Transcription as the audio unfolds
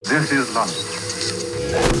This is London.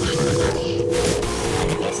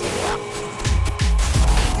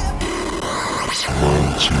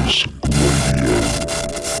 Mantis Radio.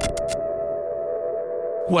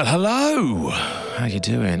 Well, hello. How you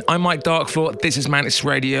doing? I'm Mike Darkfloor. This is Mantis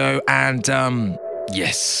Radio, and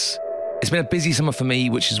yes, it's been a busy summer for me,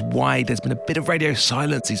 which is why there's been a bit of radio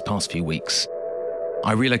silence these past few weeks.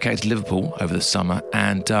 I relocated to Liverpool over the summer,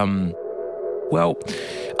 and well,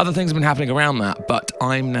 other things have been happening around that, but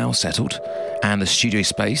I'm now settled, and the studio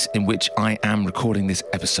space in which I am recording this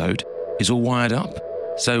episode is all wired up.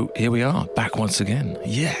 So here we are, back once again.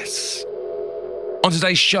 Yes. On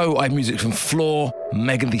today's show, I have music from Floor,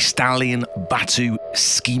 Megan Thee Stallion, Batu,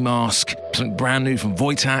 Ski Mask, something brand new from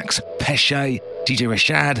Voitax, Pesce, DJ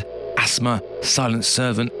Rashad, Asthma, Silent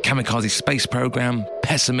Servant, Kamikaze Space Program,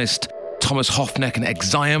 Pessimist, Thomas Hoffneck and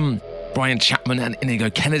Exaium, Brian Chapman and Inigo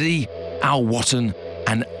Kennedy, Al Watton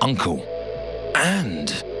and Uncle.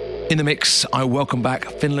 And in the mix, I welcome back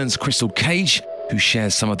Finland's Crystal Cage, who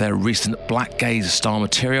shares some of their recent Black Gaze style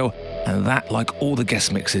material, and that, like all the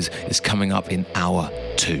guest mixes, is coming up in hour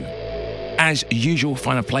 2. As usual,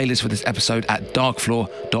 find a playlist for this episode at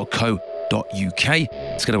darkfloor.co.uk.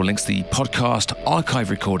 It's got all links to the podcast, archive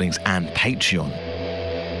recordings, and Patreon.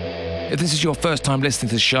 If this is your first time listening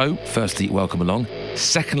to the show, firstly, welcome along.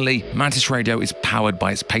 Secondly, Mantis Radio is powered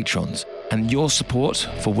by its patrons, and your support,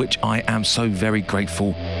 for which I am so very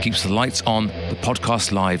grateful, keeps the lights on, the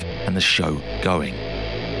podcast live, and the show going.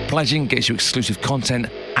 Pledging gets you exclusive content,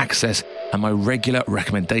 access, and my regular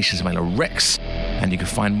recommendations mailer Rex, and you can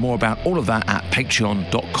find more about all of that at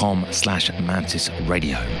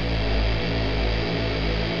patreon.com/mantisradio.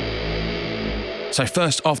 So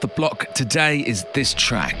first off the block today is this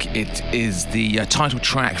track. It is the title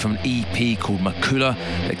track from an EP called Makula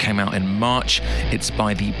that came out in March. It's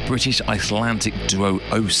by the British Icelandic duo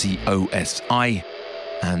OCOSI.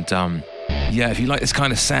 And yeah, if you like this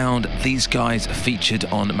kind of sound, these guys are featured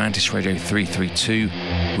on Mantis Radio 332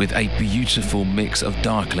 with a beautiful mix of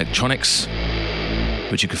dark electronics,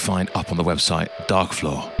 which you can find up on the website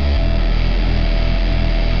Darkfloor.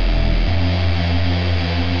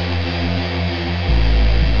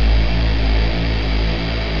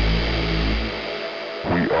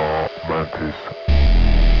 We are Mantis.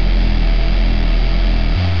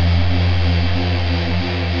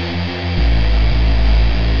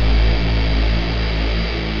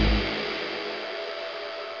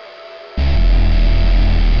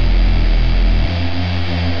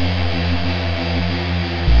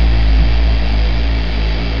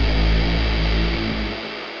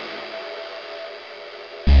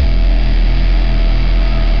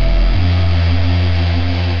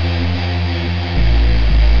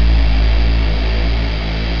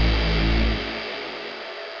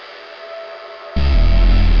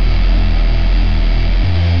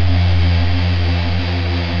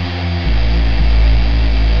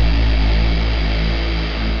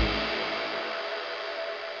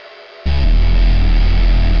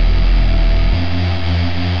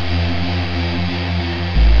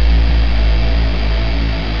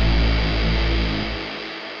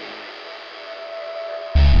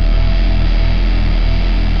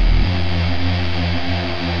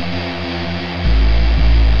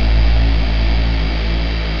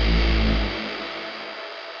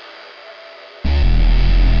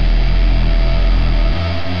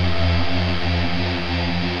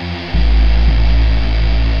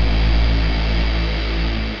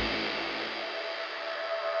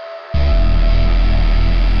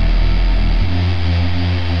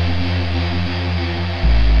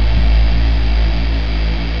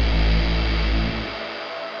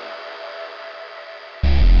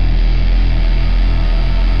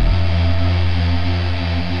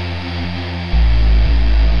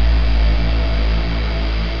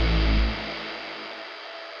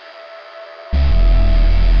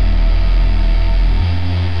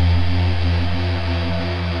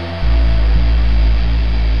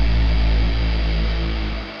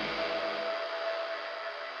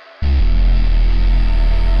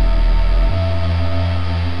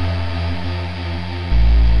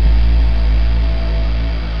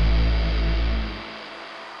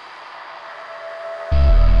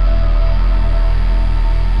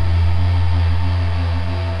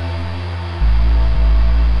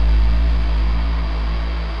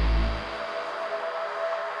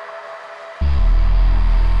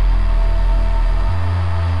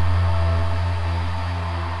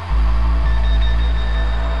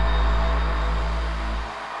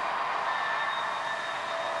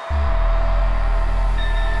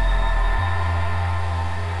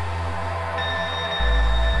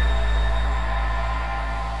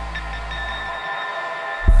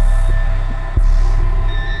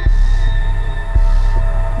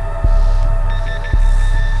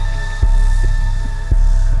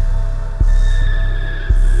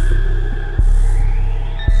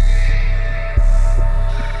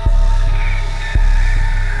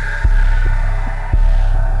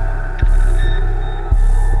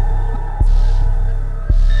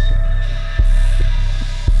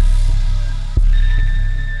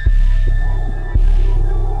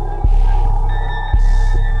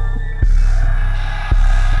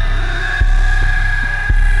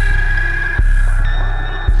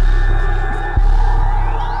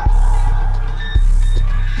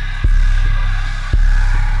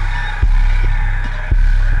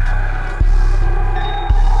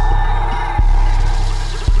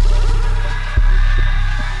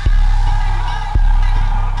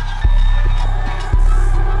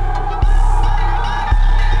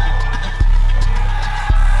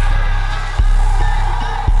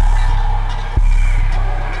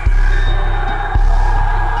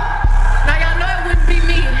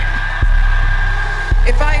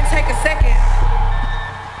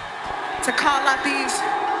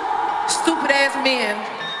 ass men.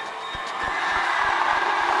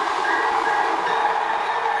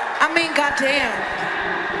 I mean, goddamn.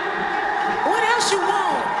 What else you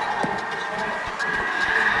want?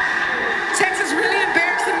 Texas really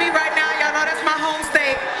embarrassing me right now. Y'all know that's my home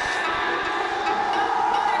state.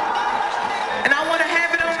 And I want to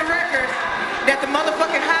have it on the record that the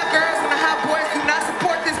motherfucking hot girls and the hot boys do not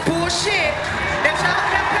support this bullshit that y'all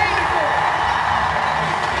campaigning for.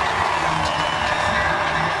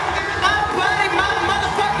 My body, my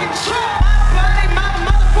motherfucking truck. My body, my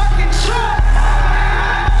motherfucking truck.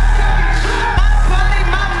 My body,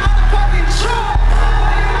 my motherfucking truck.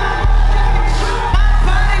 My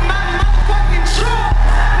body, my motherfucking truck.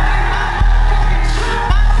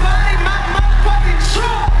 My body, my motherfucking truck. My body, my motherfucking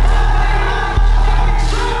truck.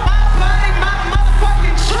 My body, my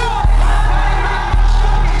motherfucking truck.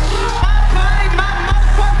 My body, my motherfucking truck. My body, my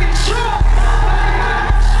motherfucking truck.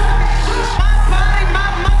 My body,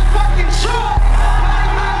 my motherfucking truck.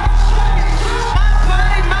 My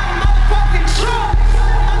body, my motherfucking truck.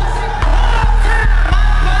 My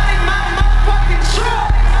body, my motherfucking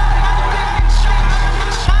truck. My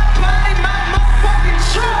body, my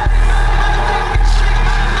motherfucking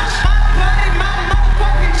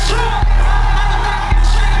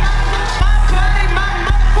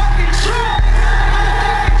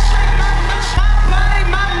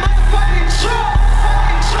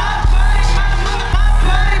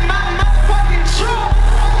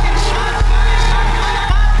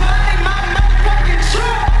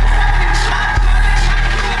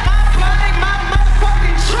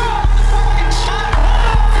My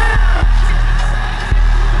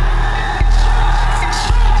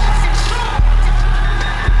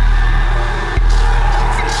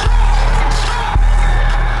body,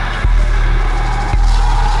 my motherfucking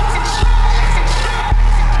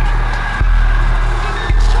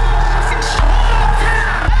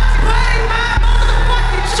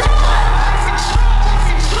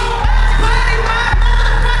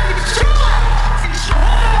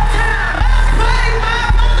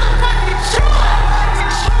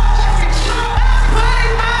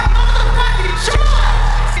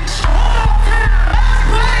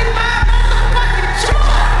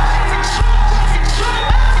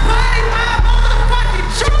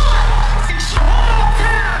truck. My body, my motherfucking truck. My body,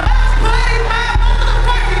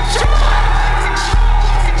 my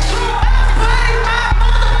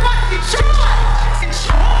motherfucking truck.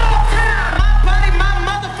 My body, my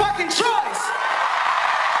motherfucking truck.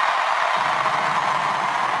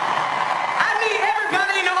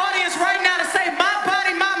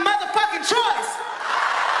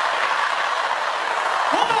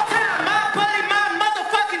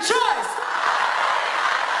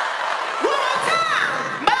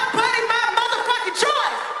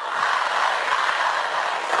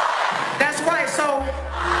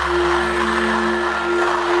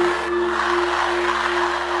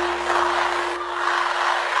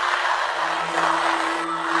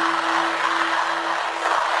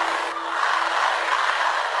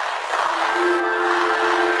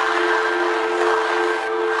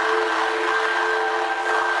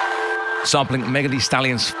 Sampling Megan Thee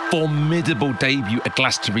Stallion's formidable debut at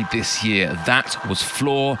Glastonbury this year. That was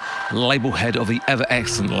Floor, label head of the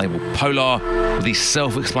ever-excellent label Polar, with the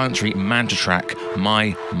self-explanatory Mantis track,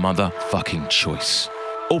 My Motherfucking Choice.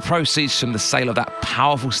 All proceeds from the sale of that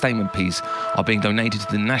powerful statement piece are being donated to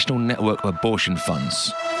the National Network of Abortion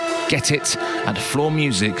Funds. Get it at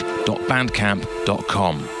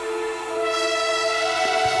floormusic.bandcamp.com.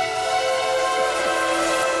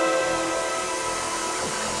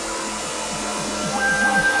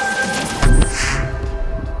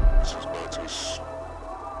 This is Mantis.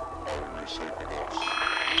 Our music us.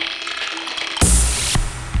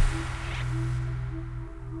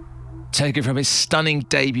 Taken from his stunning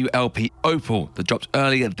debut LP Opal that dropped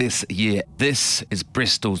earlier this year, this is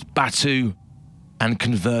Bristol's Batu and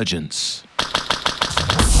Convergence.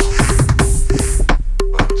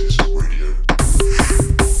 Mantis Radio.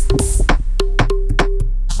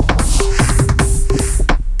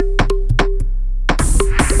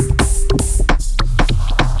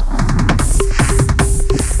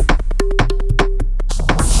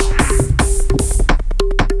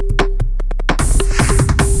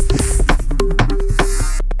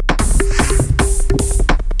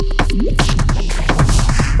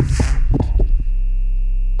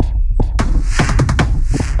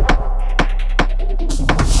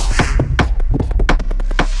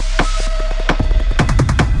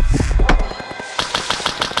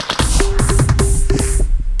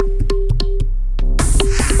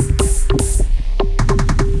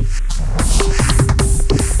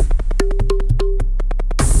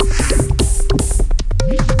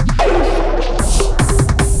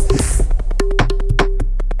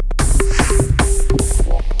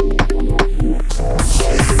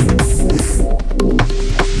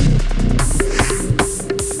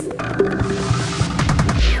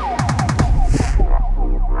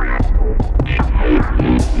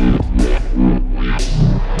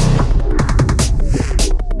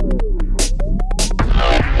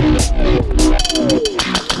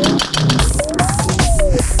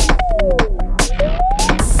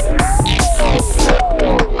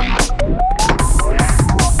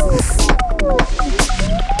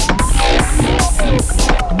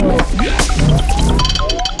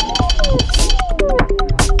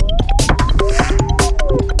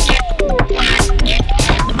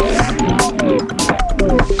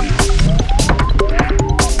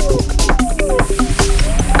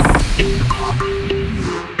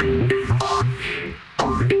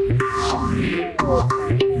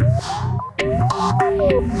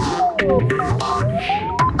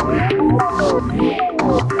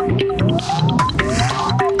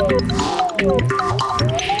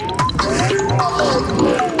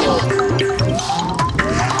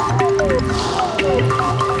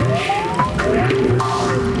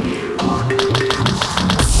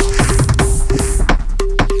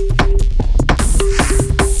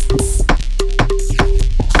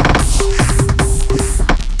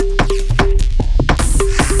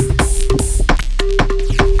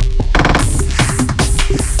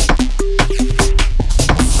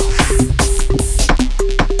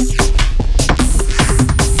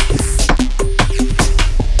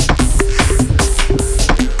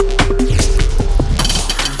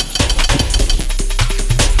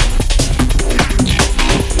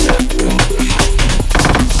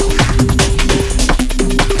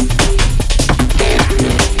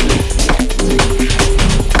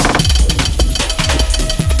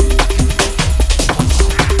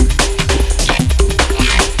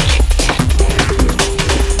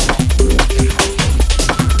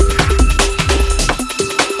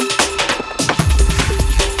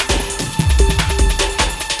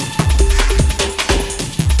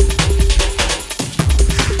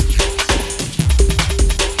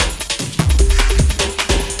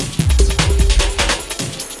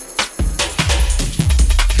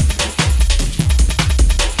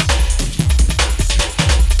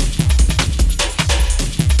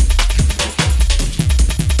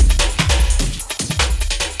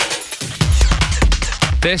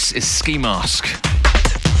 This is Ski Mask.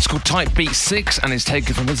 It's called Type Beat 6 and is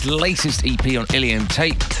taken from his latest EP on Ilium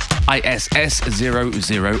Tape, ISS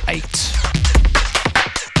 008.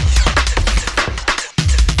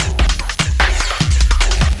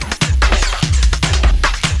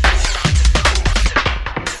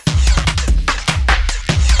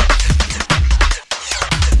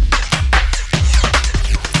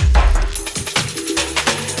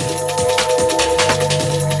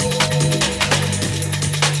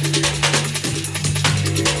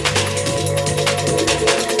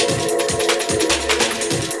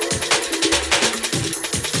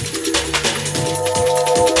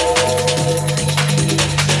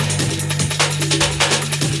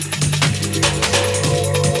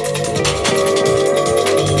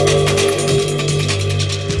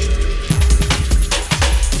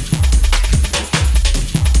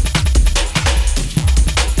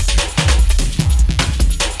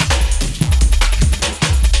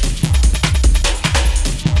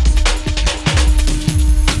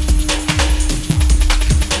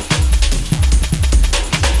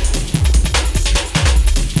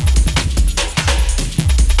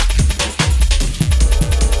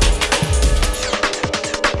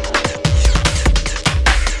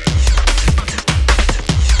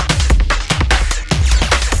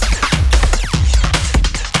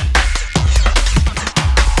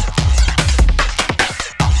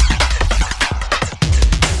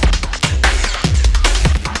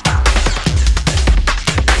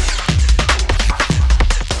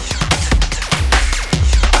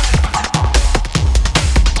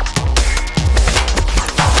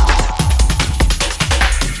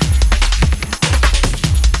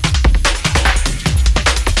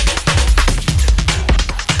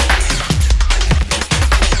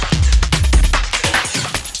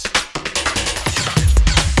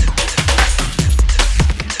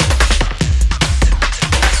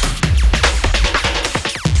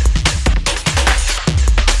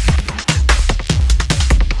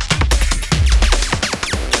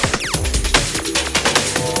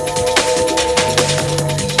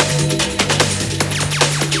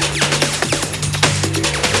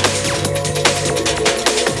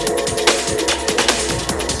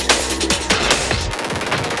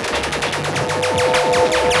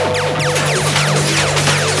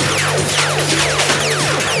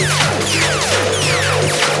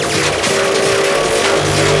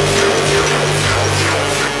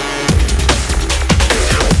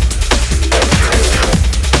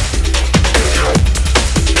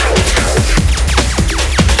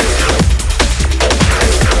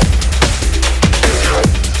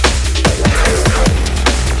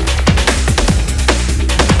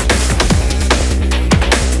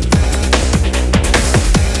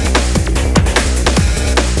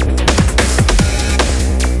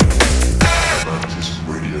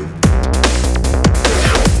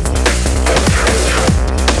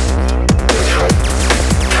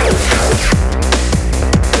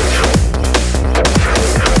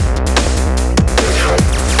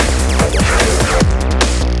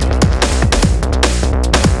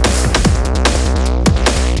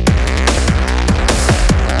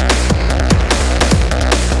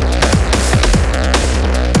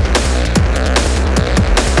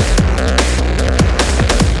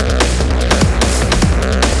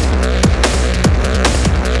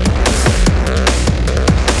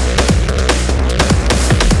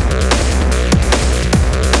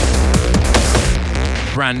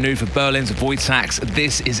 brand new for Berlin's Voitax.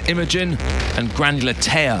 This is Imogen and Granular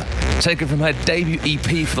Tear, taken from her debut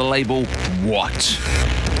EP for the label What.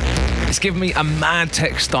 It's given me a Mad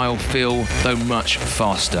Tech style feel, though much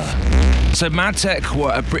faster. So Mad Tech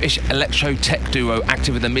were a British electro-tech duo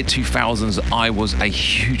active in the mid-2000s that I was a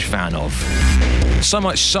huge fan of. So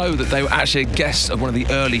much so that they were actually a guest of one of the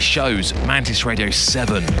early shows, Mantis Radio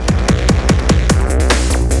 7.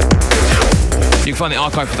 You can find the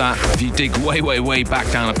archive for that if you dig way, way, way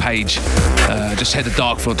back down a page. Just head to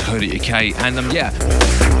darkfloor.co.uk and yeah,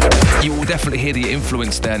 you will definitely hear the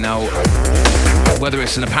influence there. Now, whether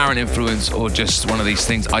it's an apparent influence or just one of these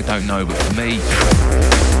things, I don't know, but for me,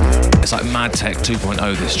 it's like Mad Tech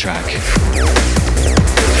 2.0, this track.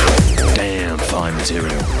 Damn fine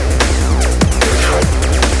material.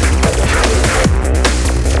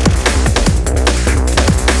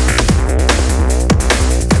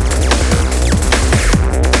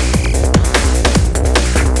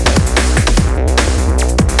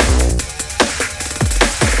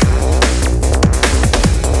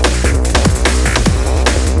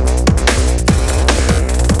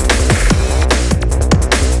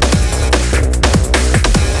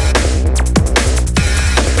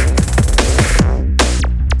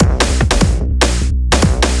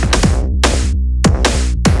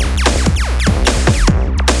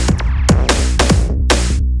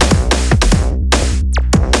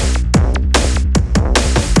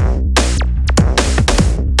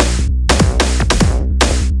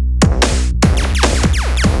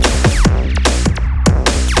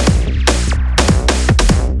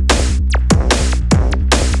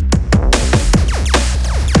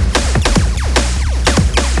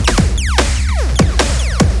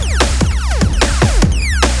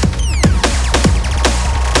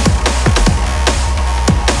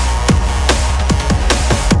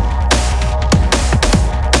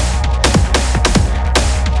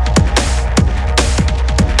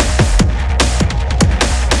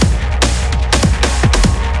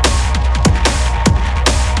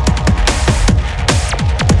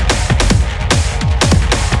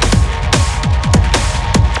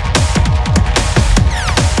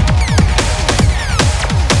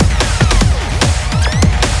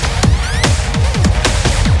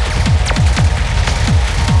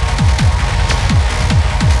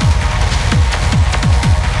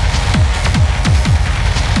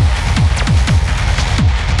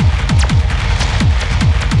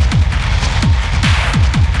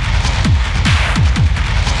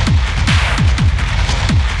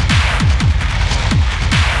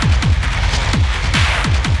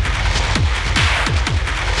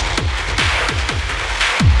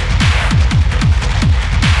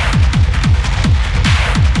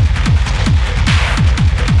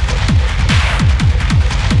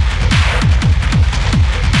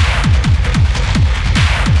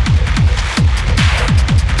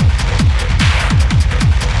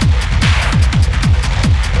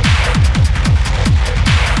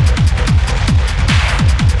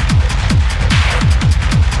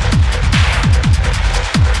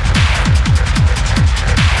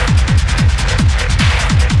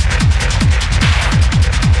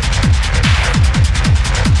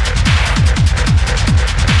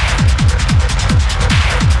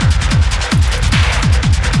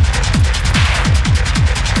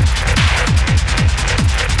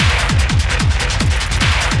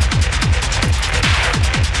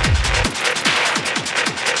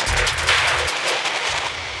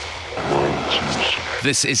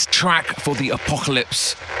 This is Track for the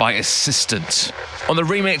Apocalypse by Assistant. On the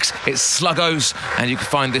remix, it's Sluggos, and you can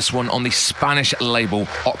find this one on the Spanish label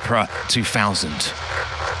Opera 2000.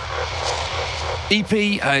 EP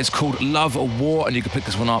is called Love or War, and you can pick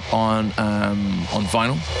this one up on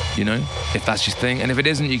vinyl, you know, if that's your thing. And if it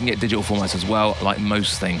isn't, you can get digital formats as well, like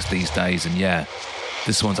most things these days. And yeah,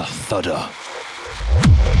 this one's a thudder.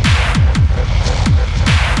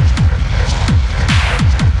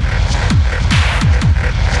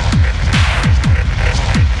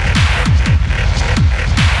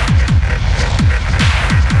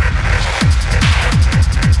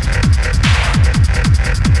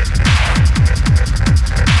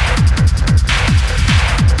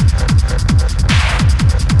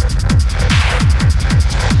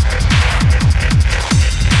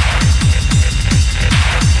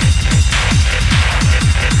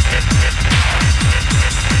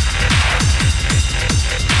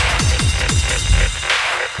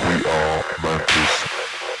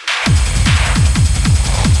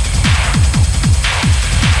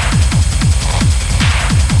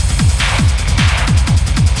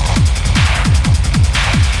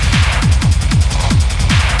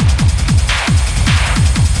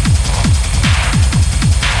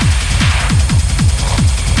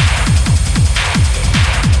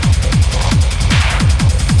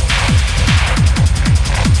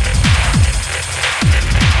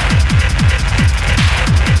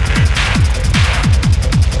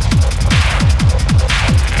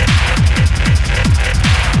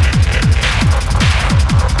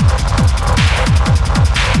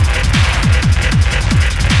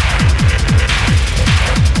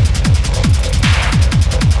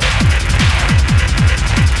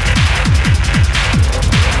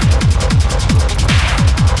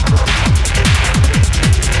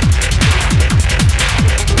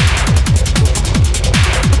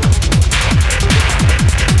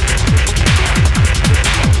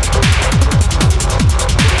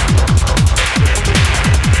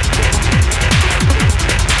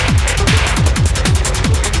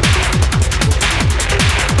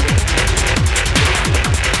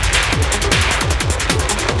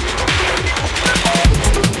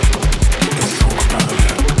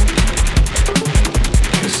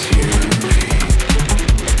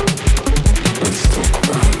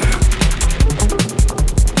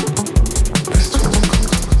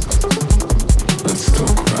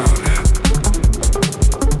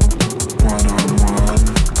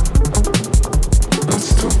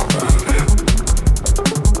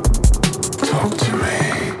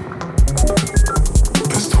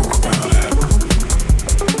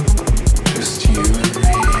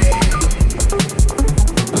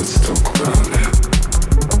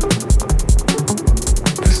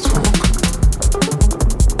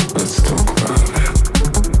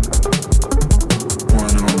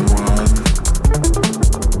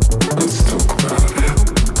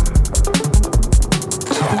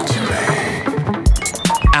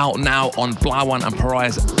 On Blawan and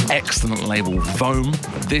Pariah's excellent label Vome.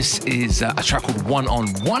 This is a track called One on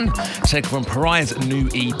One, taken from Pariah's new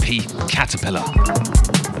EP Caterpillar.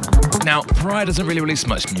 Now, Pariah doesn't really release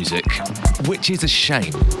much music, which is a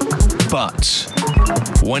shame, but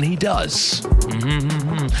when he does,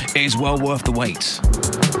 it is well worth the wait.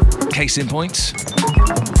 Case in point,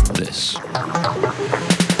 this.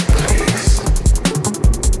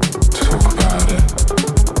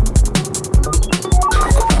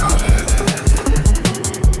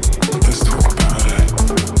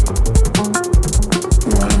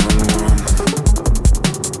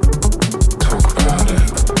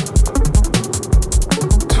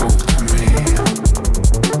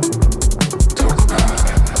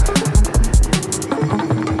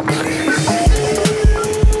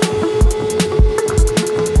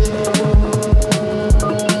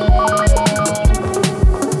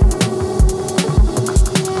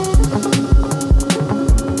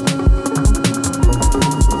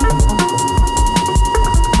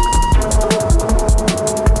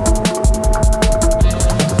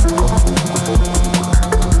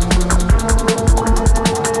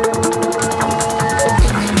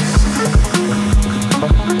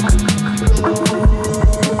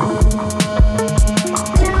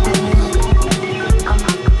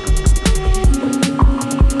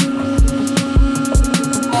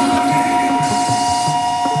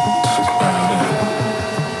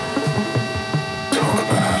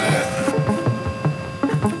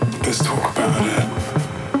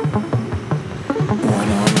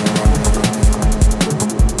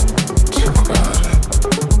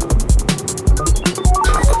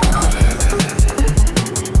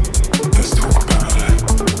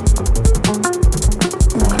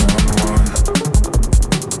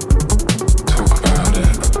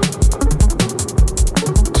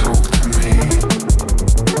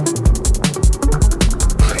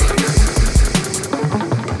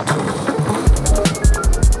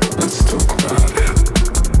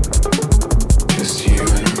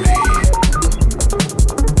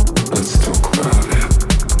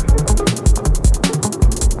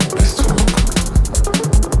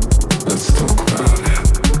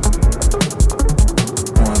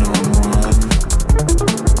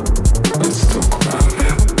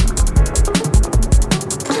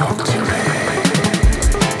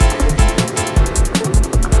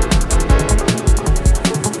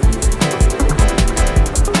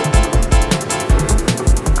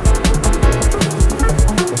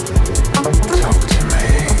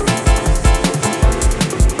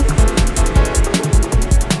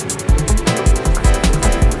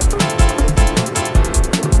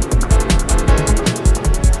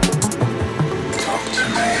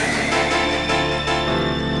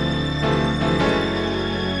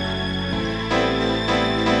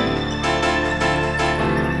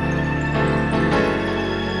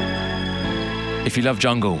 If you love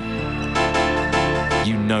jungle,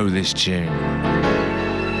 you know this tune.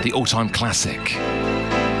 The all-time classic,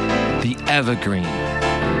 the evergreen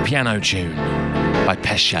piano tune by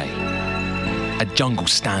Pesce, a jungle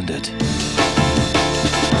standard.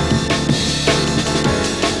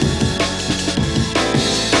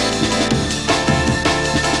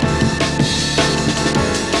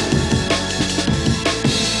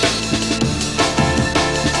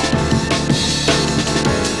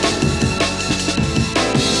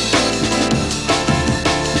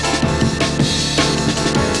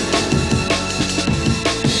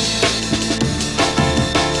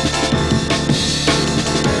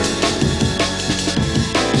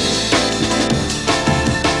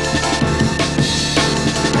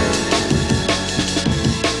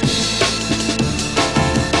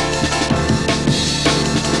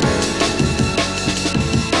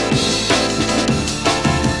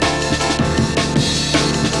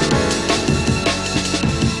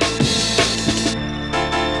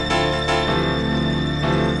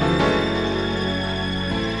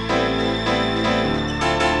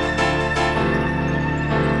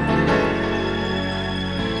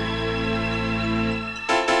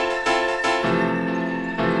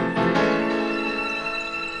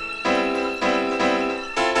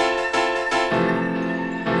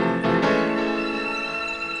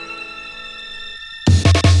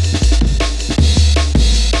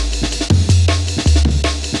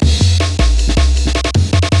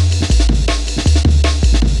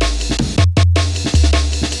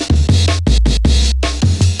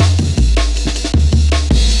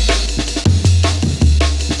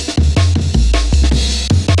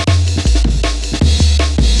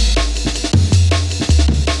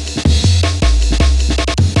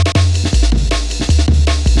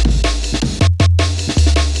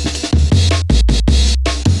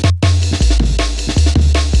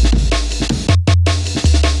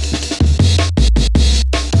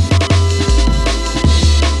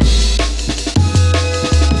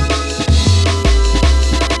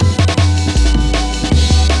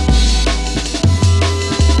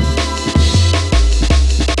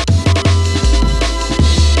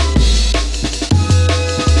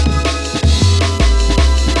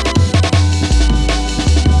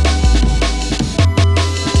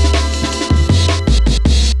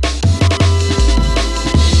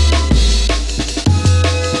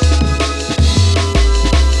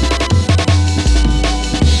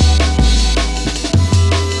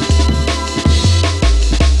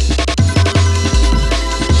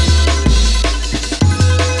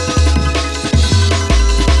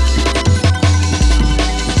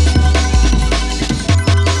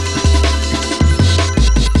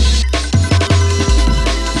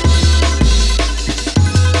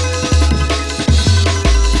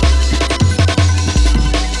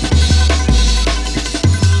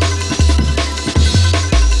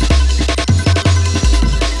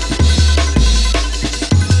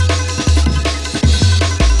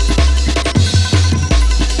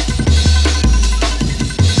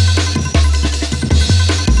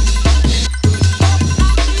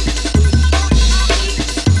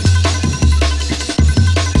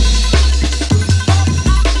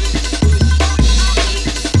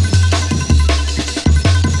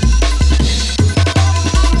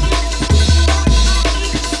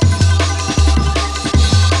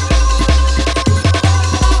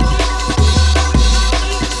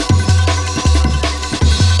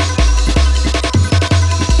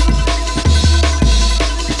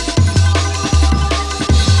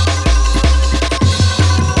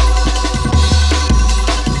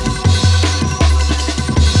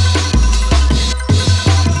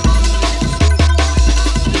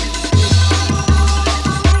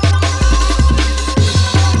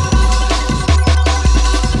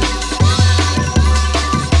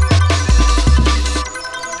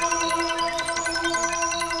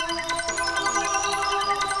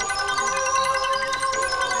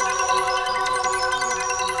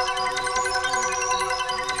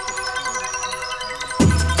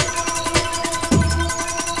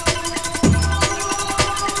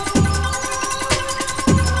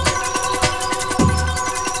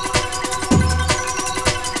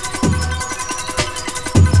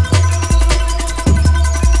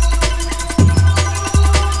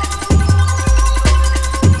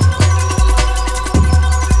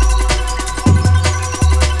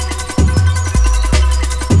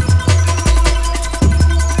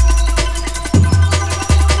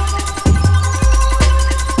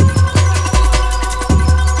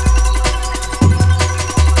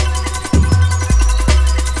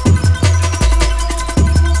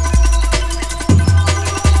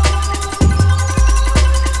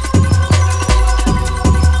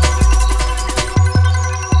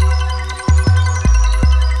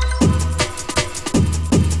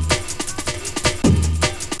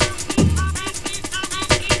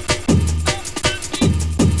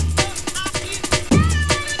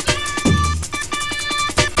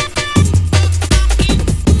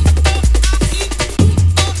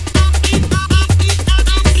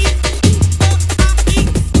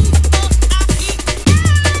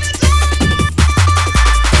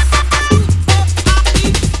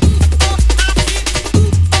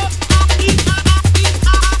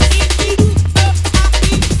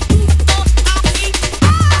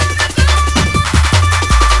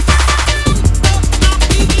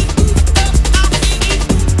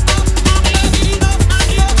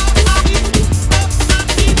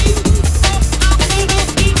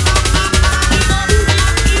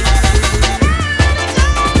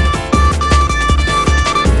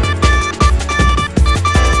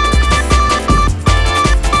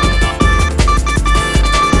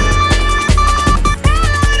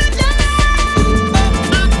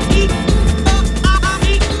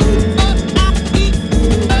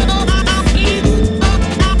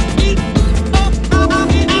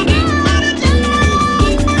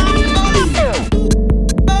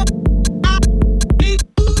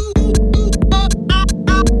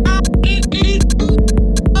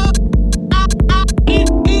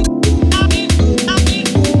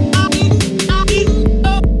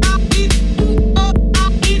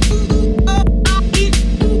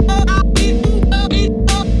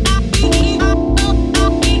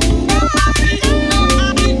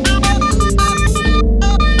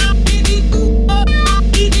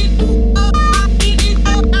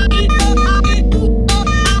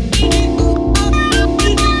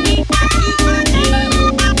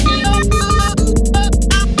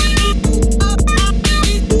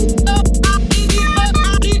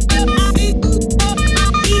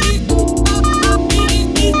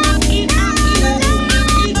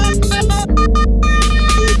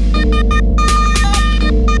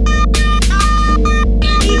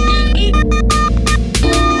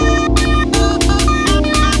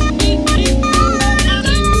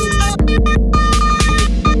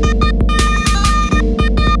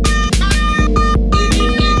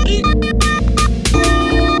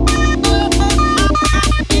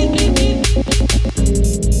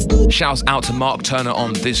 shouts out to Mark Turner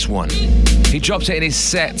on this one. He dropped it in his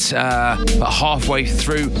set about halfway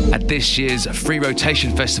through at this year's Free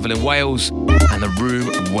Rotation Festival in Wales, and the room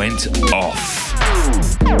went off.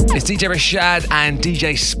 It's DJ Rashad and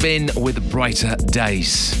DJ Spin with Brighter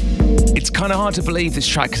Days. It's kind of hard to believe this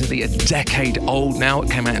track is nearly a decade old now. It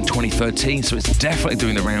came out in 2013, so it's definitely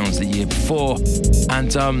doing the rounds the year before.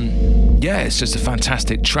 And yeah, it's just a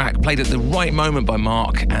fantastic track, played at the right moment by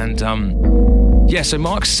Mark. And yeah, so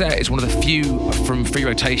Mark's set is one of the few from Free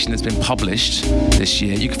Rotation that's been published this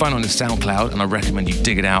year. You can find it on his SoundCloud, and I recommend you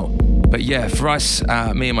dig it out. But yeah, for us,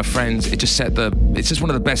 me and my friends, it's just one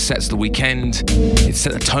of the best sets of the weekend. It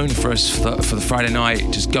set the tone for us for the Friday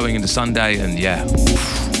night, just going into Sunday, and yeah.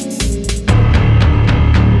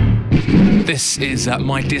 This is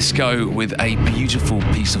My Disco with a beautiful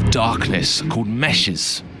piece of darkness called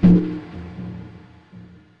Meshes.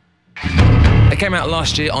 It came out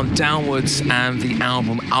last year on Downwards and the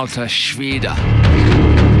album Alter Schwede.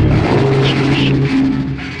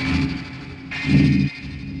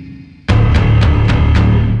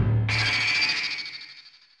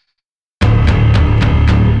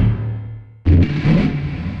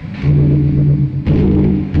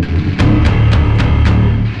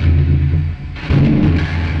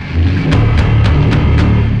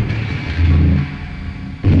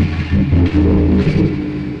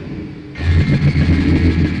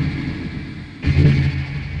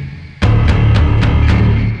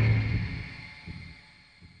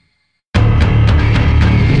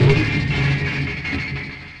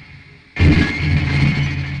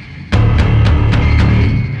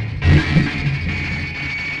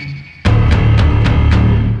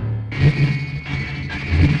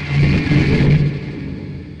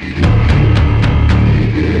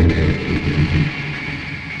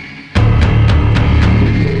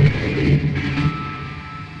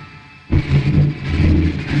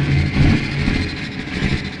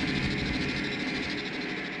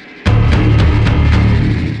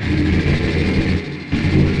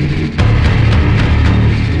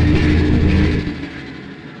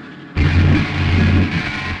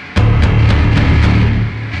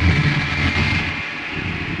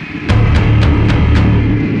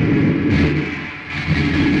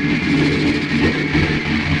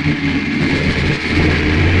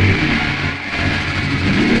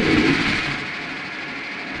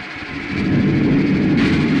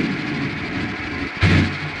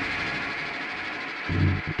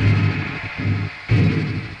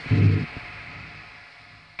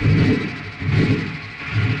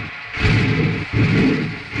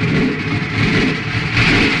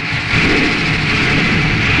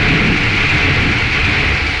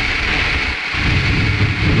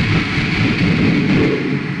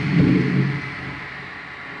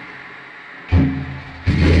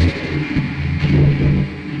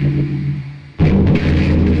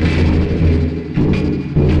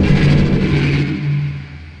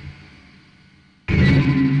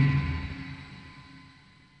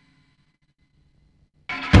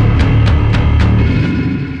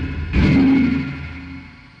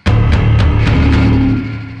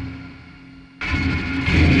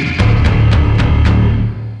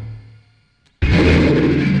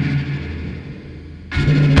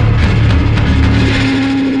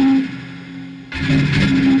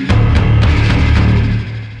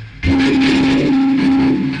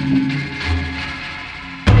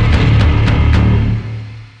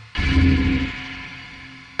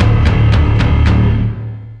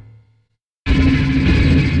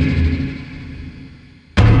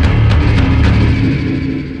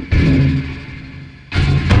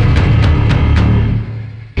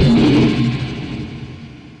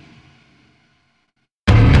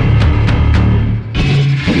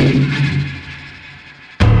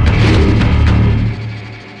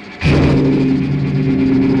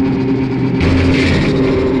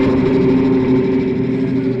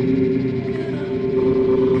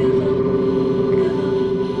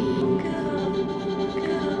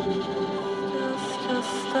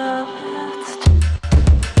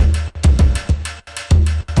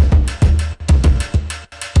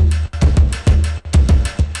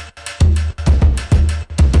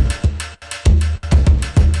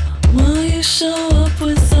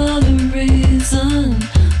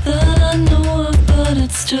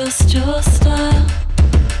 just your style.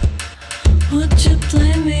 Would you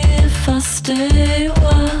blame me if I stay a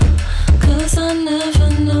while? 'Cause I never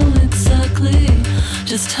know exactly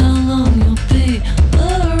just how long you'll be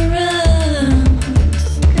around.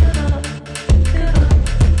 Get up, get up,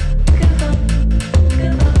 get up,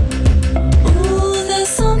 get up. Ooh,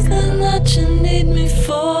 there's something that you need me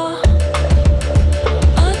for.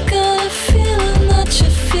 I got a feeling that you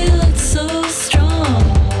feel it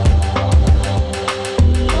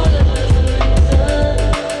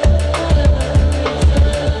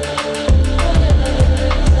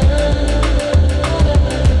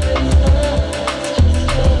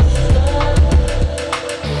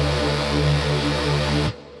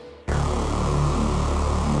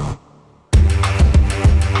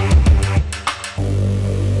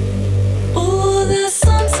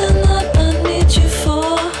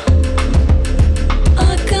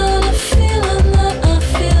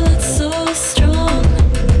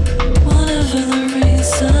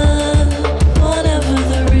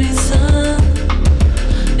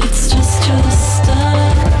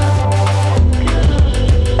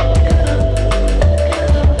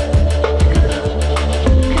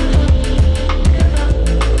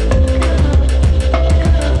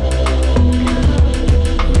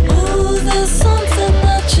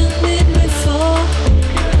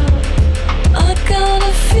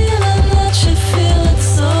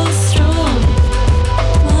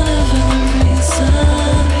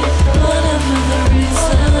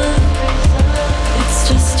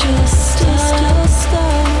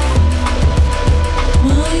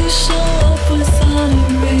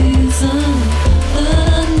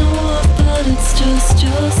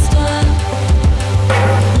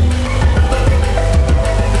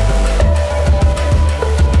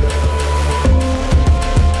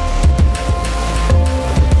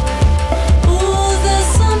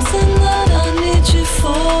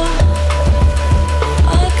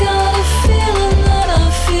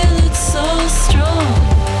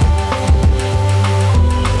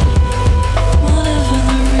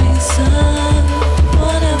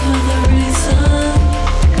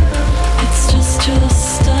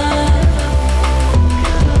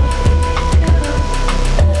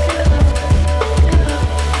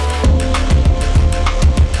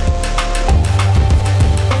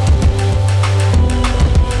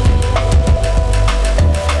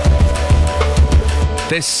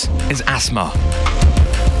is Asthma,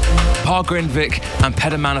 Parker and Vic and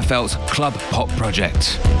Peter Manafelt's club pop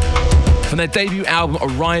project. From their debut album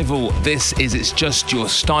Arrival, this is It's Just Your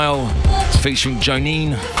Style. It's featuring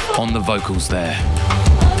Jonine on the vocals there.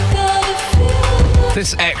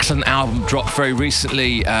 This excellent album dropped very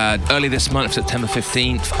recently, early this month, September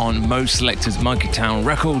 15th, on Mo Selector's Monkey Town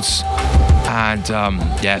Records. And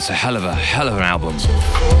yeah, it's a hell of an album.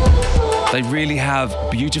 They really have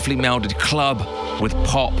beautifully melded club with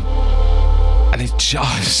pop, and it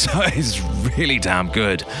just is really damn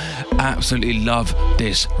good. Absolutely love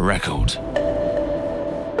this record.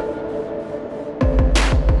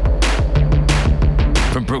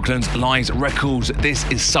 From Brooklyn's Lies Records, this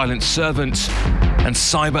is Silent Servant and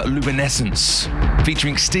Cyber Luminescence,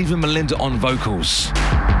 featuring Stephen Melinda on vocals.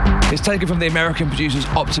 It's taken from the American producer's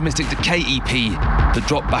Optimistic Decay EP that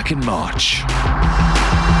dropped back in March.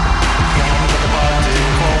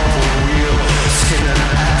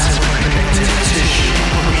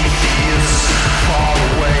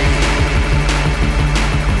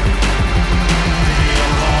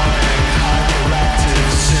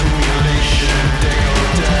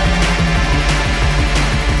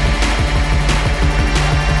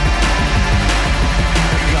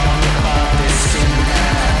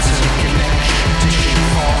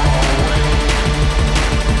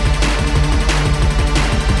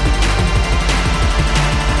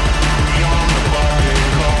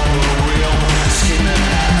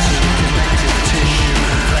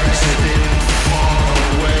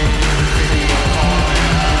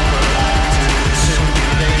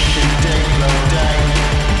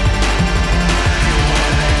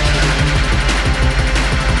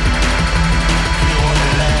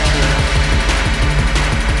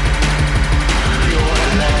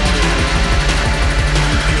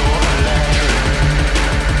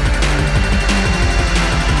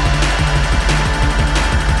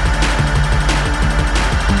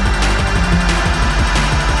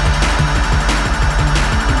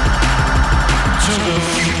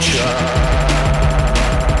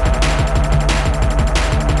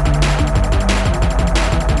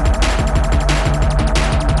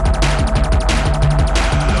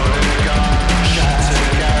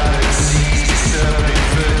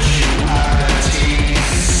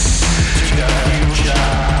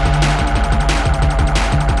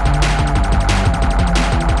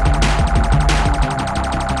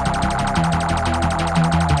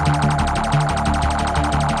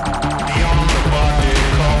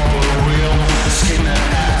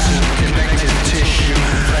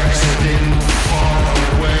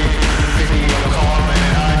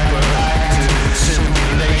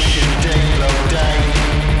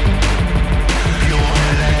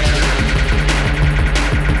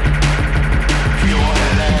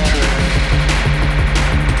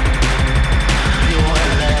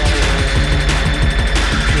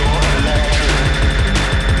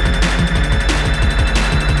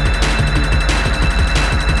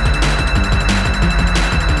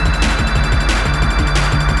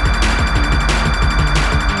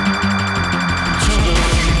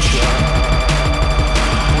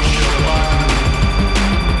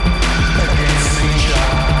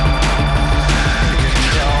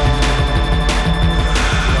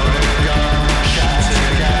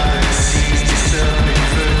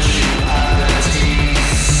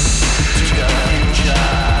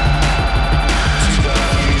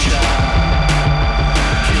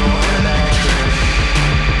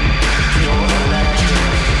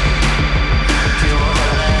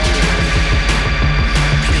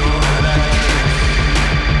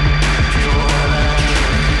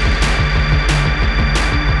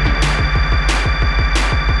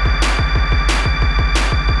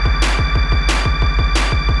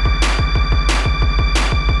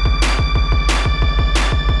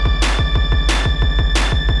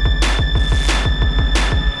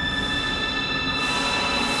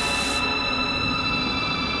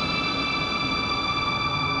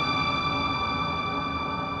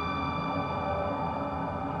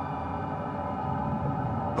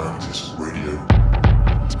 Mantis Radio.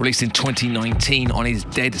 Released in 2019 on his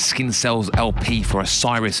Dead Skin Cells LP for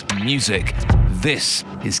Osiris Music, this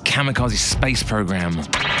is Kamikaze Space Program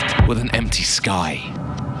with an Empty Sky.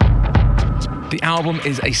 The album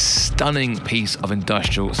is a stunning piece of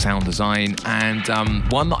industrial sound design and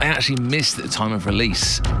one that I actually missed at the time of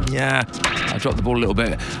release. Yeah, I dropped the ball a little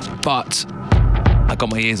bit, but I got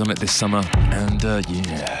my ears on it this summer and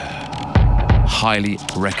yeah, highly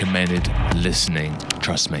recommended listening,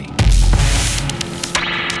 trust me.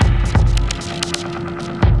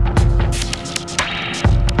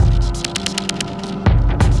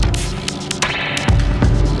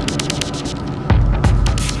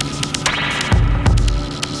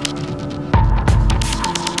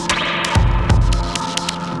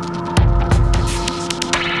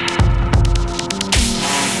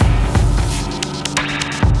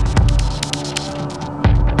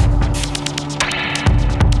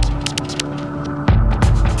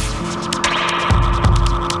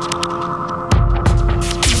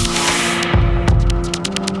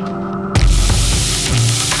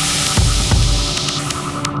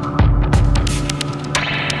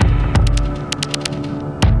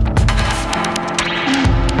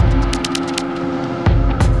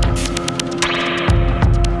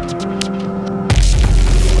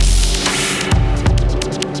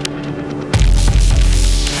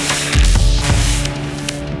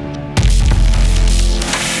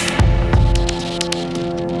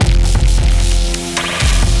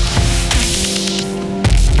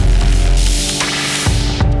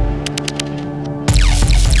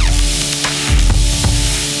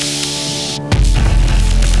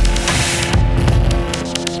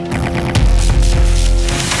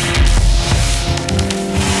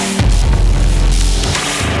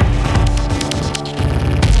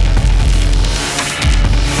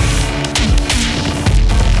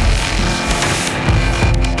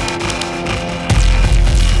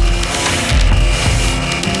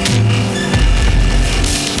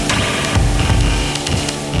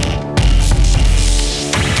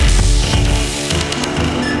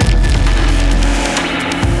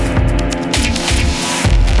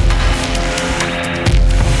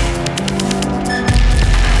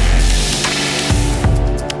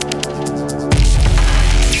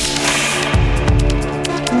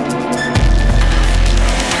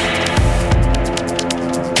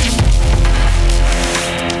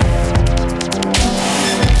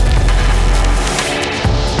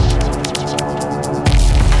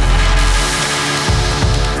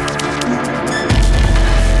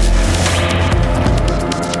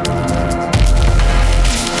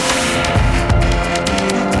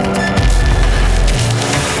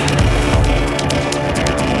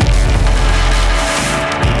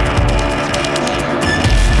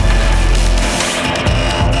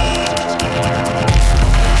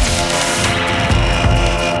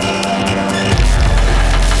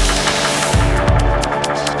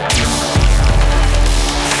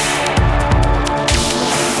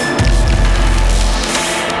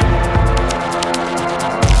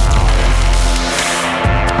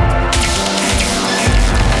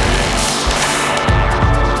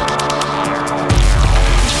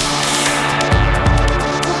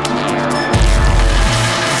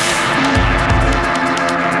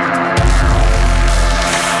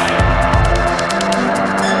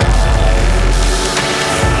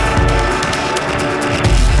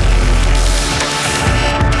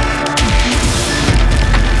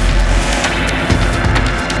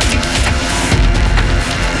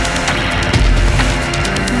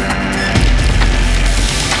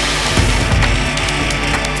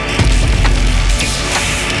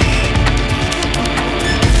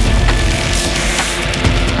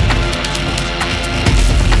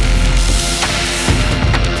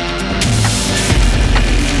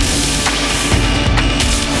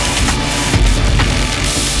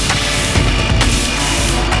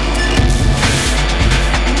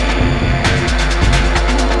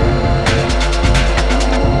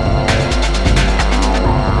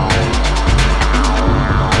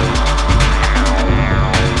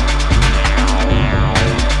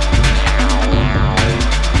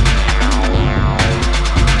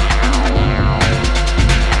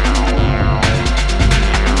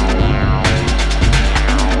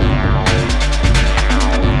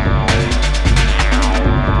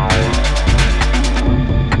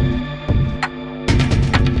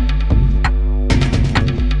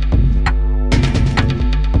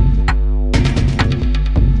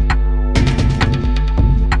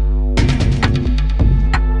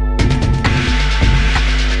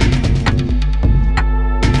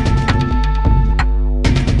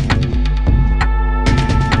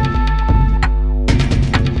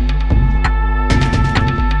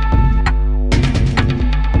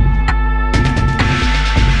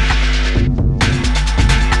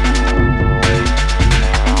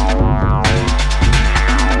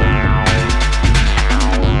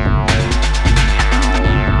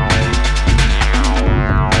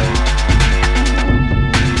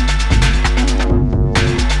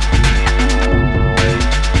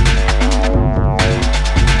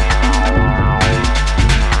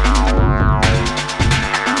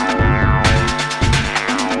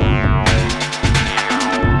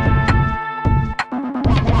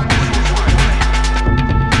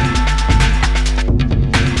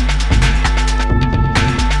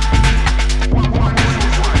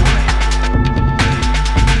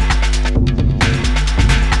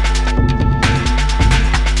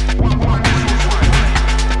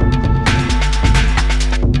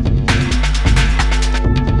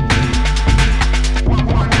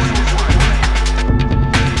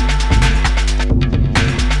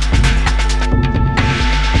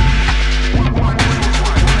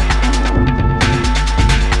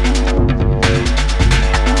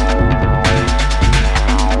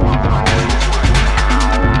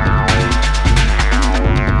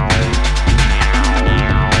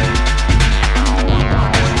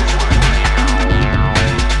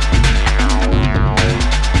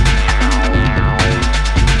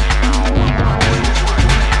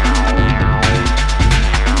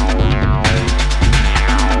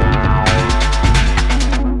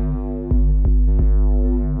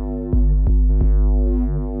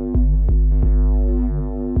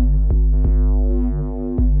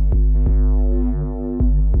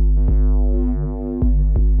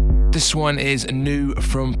 This one is new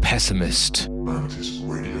from Pessimist. Mantis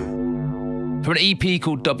Radio. From an EP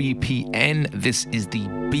called WPN, this is the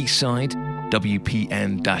B-side,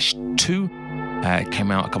 WPN-2. It came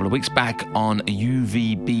out a couple of weeks back on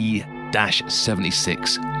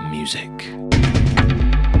UVB-76 Music.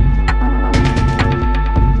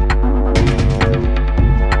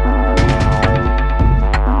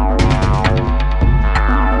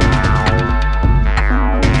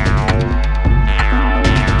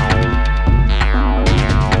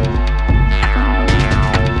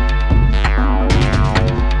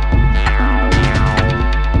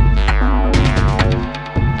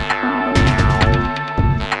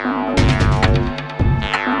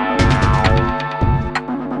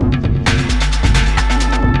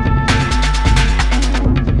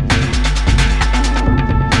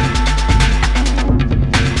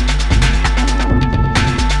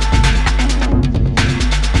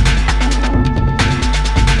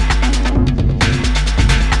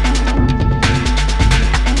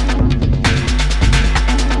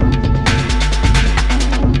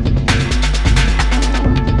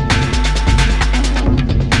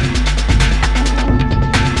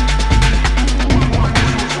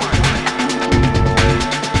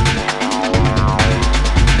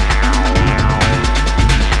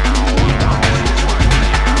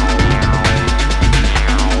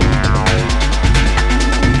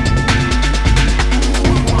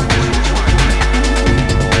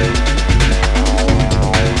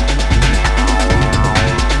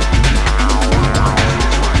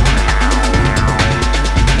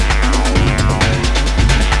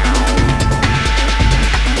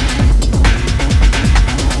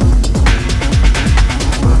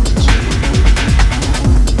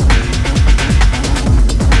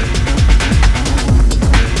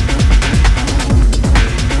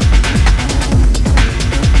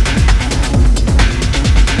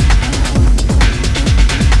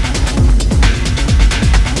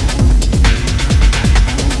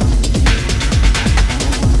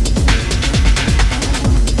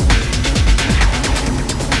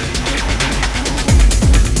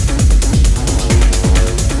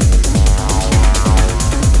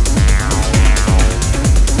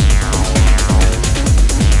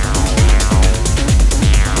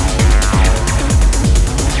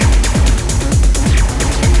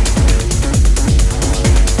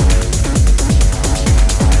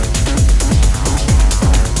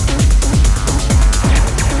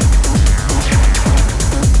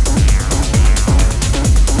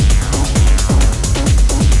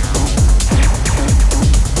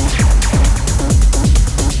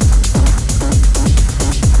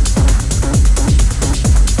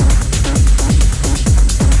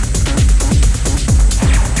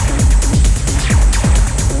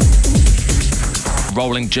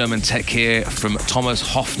 Rolling German tech here from Thomas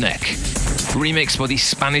Hoffneck, remixed by the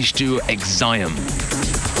Spanish duo Exium.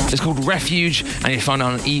 It's called Refuge, and you find it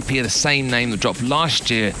on an EP of the same name that dropped last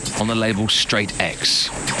year on the label Straight X.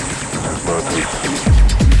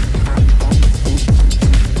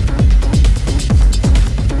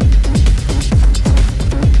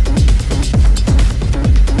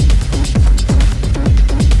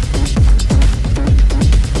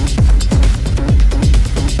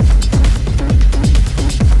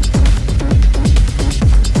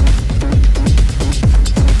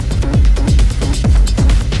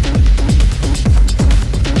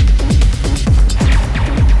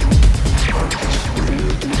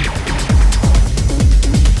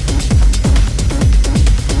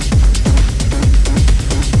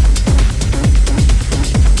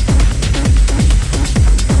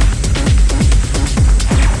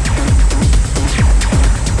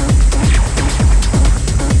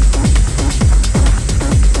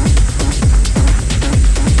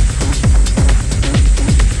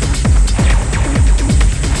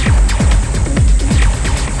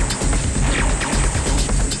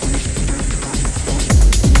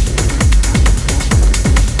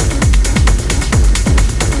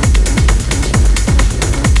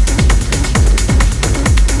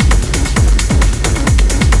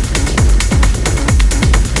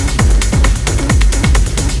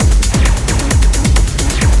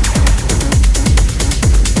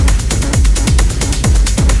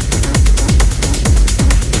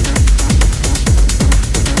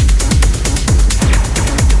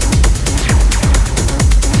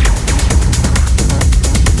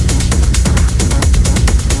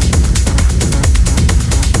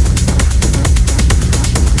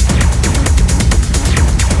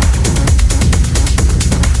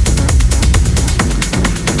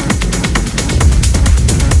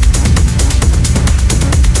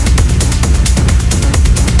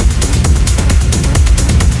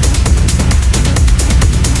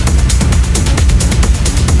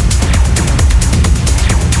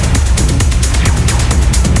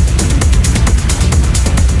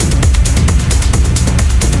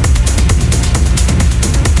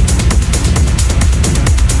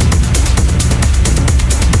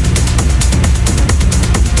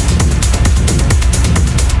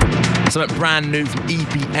 Something brand new from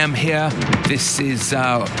EPM here. This is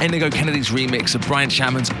Inigo Kennedy's remix of Brian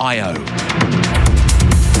Chapman's I.O.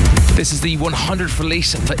 This is the 100th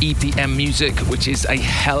release for EPM Music, which is a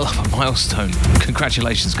hell of a milestone.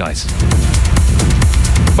 Congratulations, guys.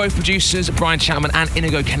 Both producers, Brian Chapman and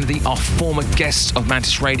Inigo Kennedy, are former guests of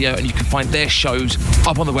Mantis Radio, and you can find their shows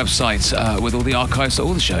up on the website with all the archives of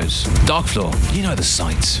all the shows. Dark Floor, you know the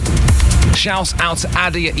site. Shouts out to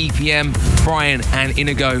Addy at EPM, Brian and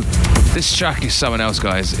Inigo. This track is someone else,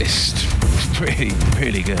 guys. It's really,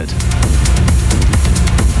 really good.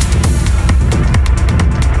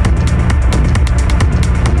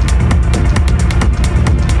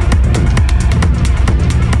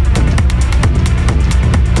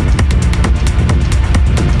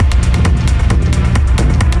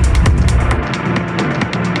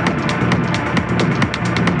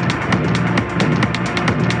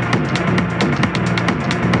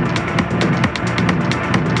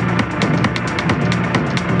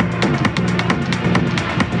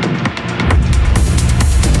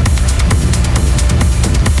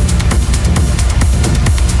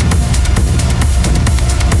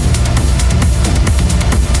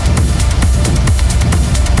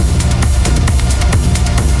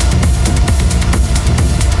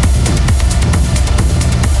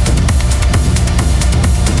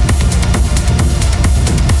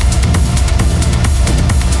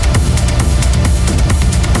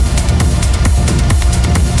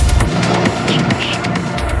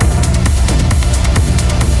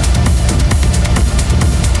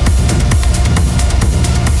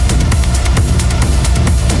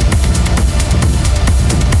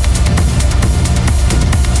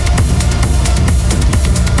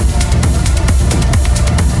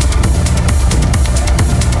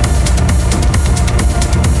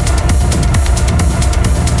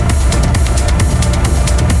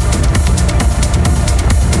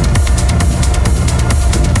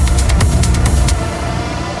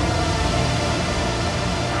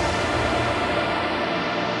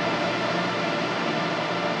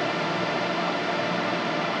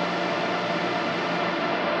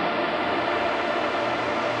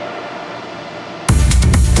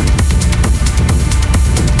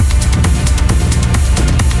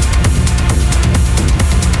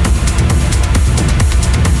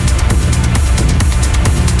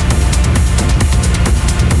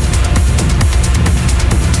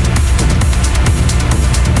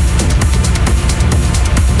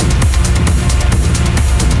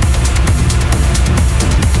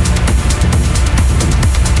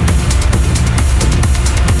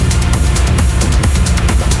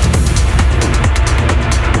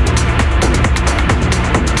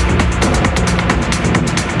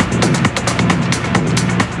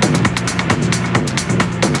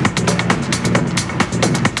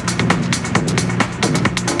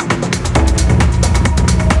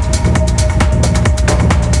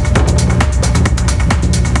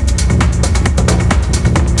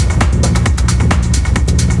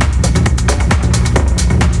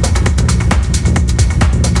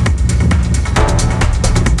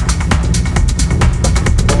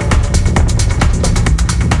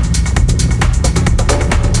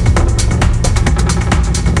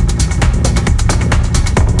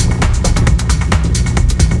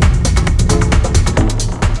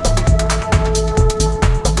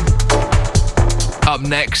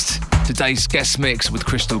 Next, today's guest mix with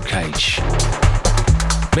Crystal Cage.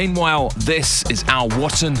 Meanwhile, this is Al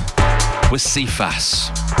Watton with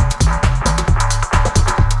CFAS.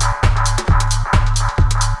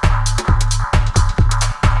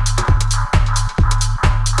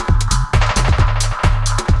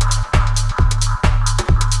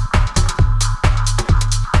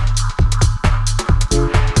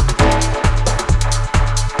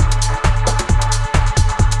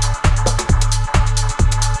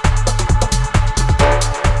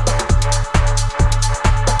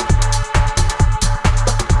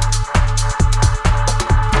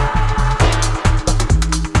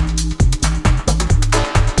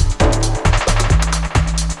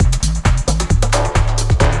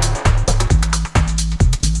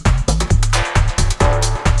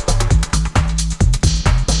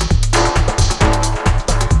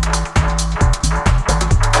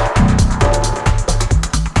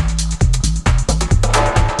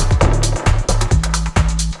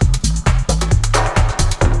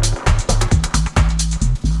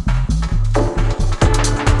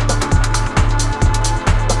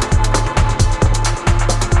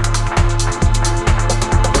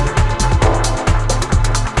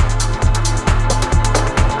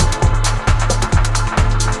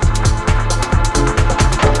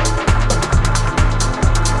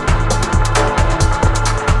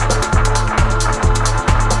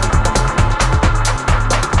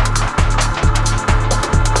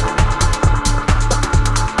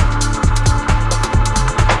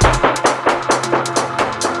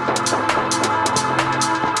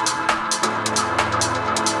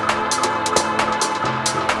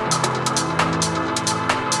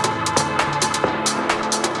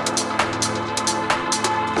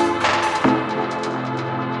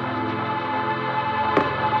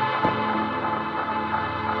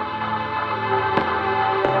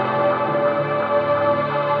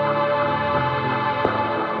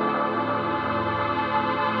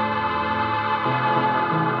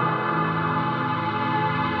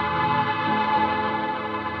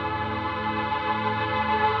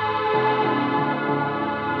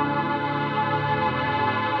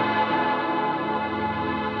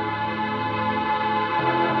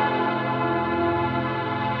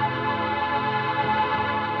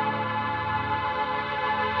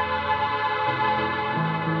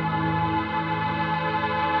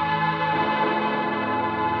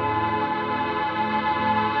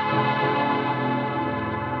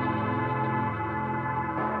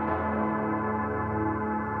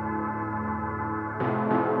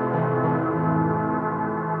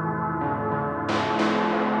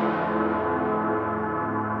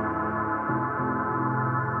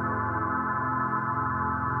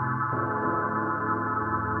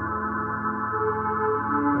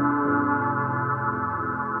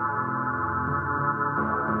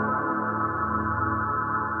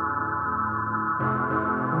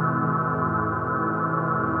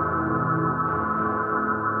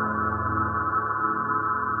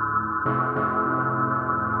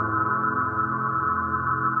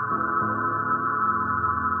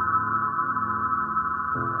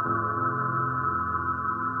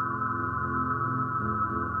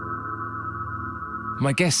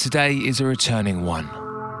 My guest today is a returning one.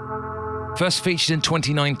 First featured in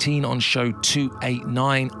 2019 on show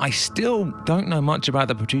 289, I still don't know much about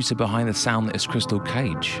the producer behind the sound that is Crystal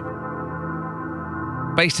Cage.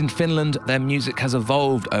 Based in Finland, their music has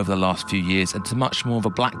evolved over the last few years into much more of a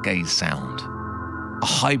black gaze sound. A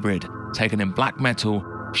hybrid taken in black metal,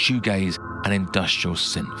 shoegaze and industrial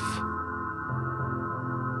synth.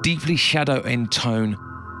 Deeply shadow in tone,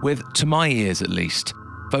 with, to my ears at least,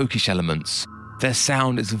 folkish elements. Their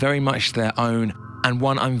sound is very much their own and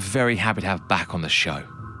one I'm very happy to have back on the show.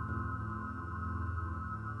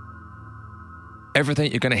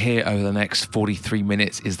 Everything you're going to hear over the next 43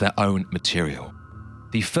 minutes is their own material.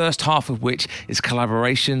 The first half of which is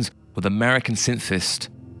collaborations with American synthist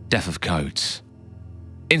Death of Codes.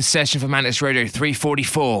 In session for Mantis Radio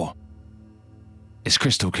 344 is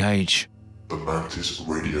Crystal Cage. The Mantis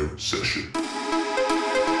Radio Session.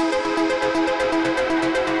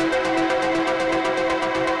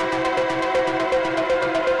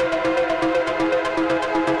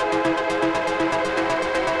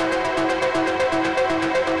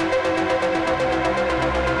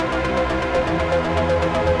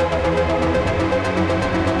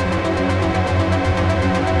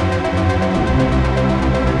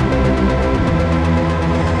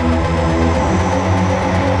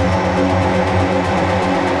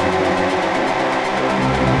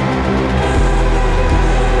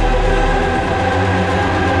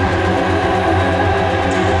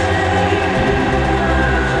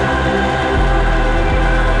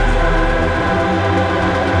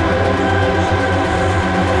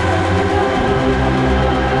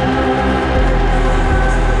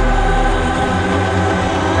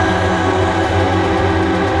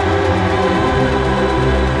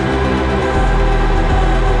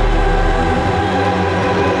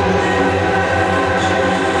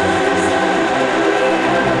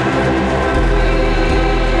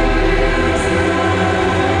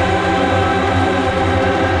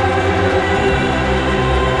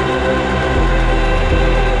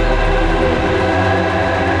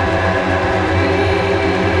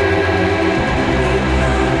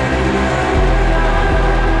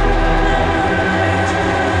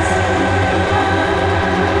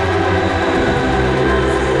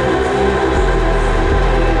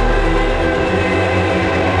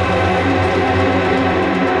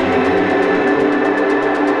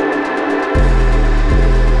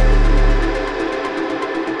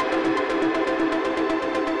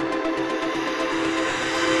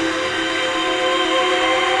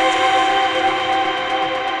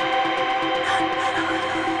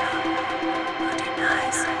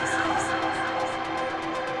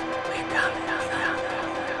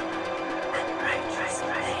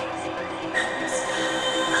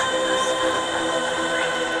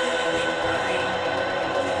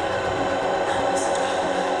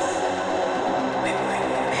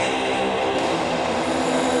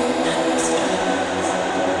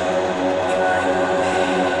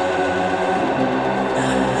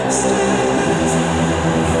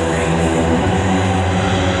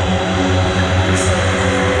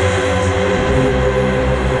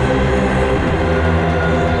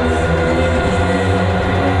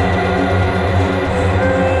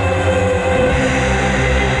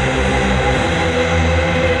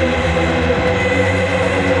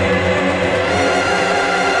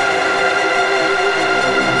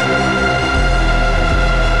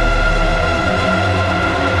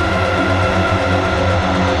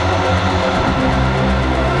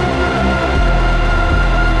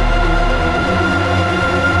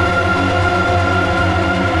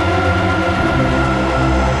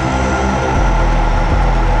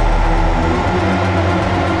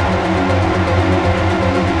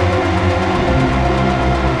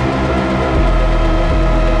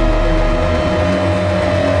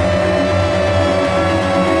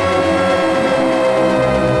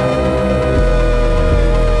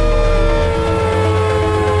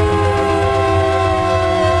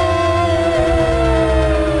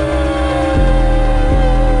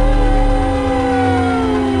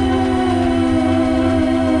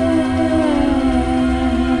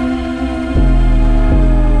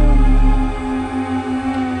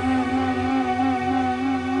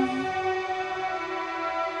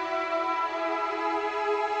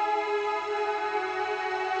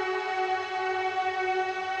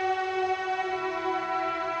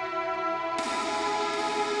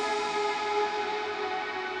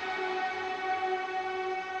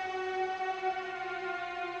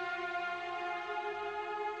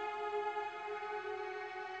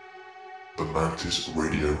 The Mantis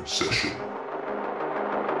Radio Session.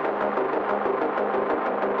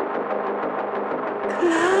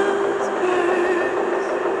 Clouds burn.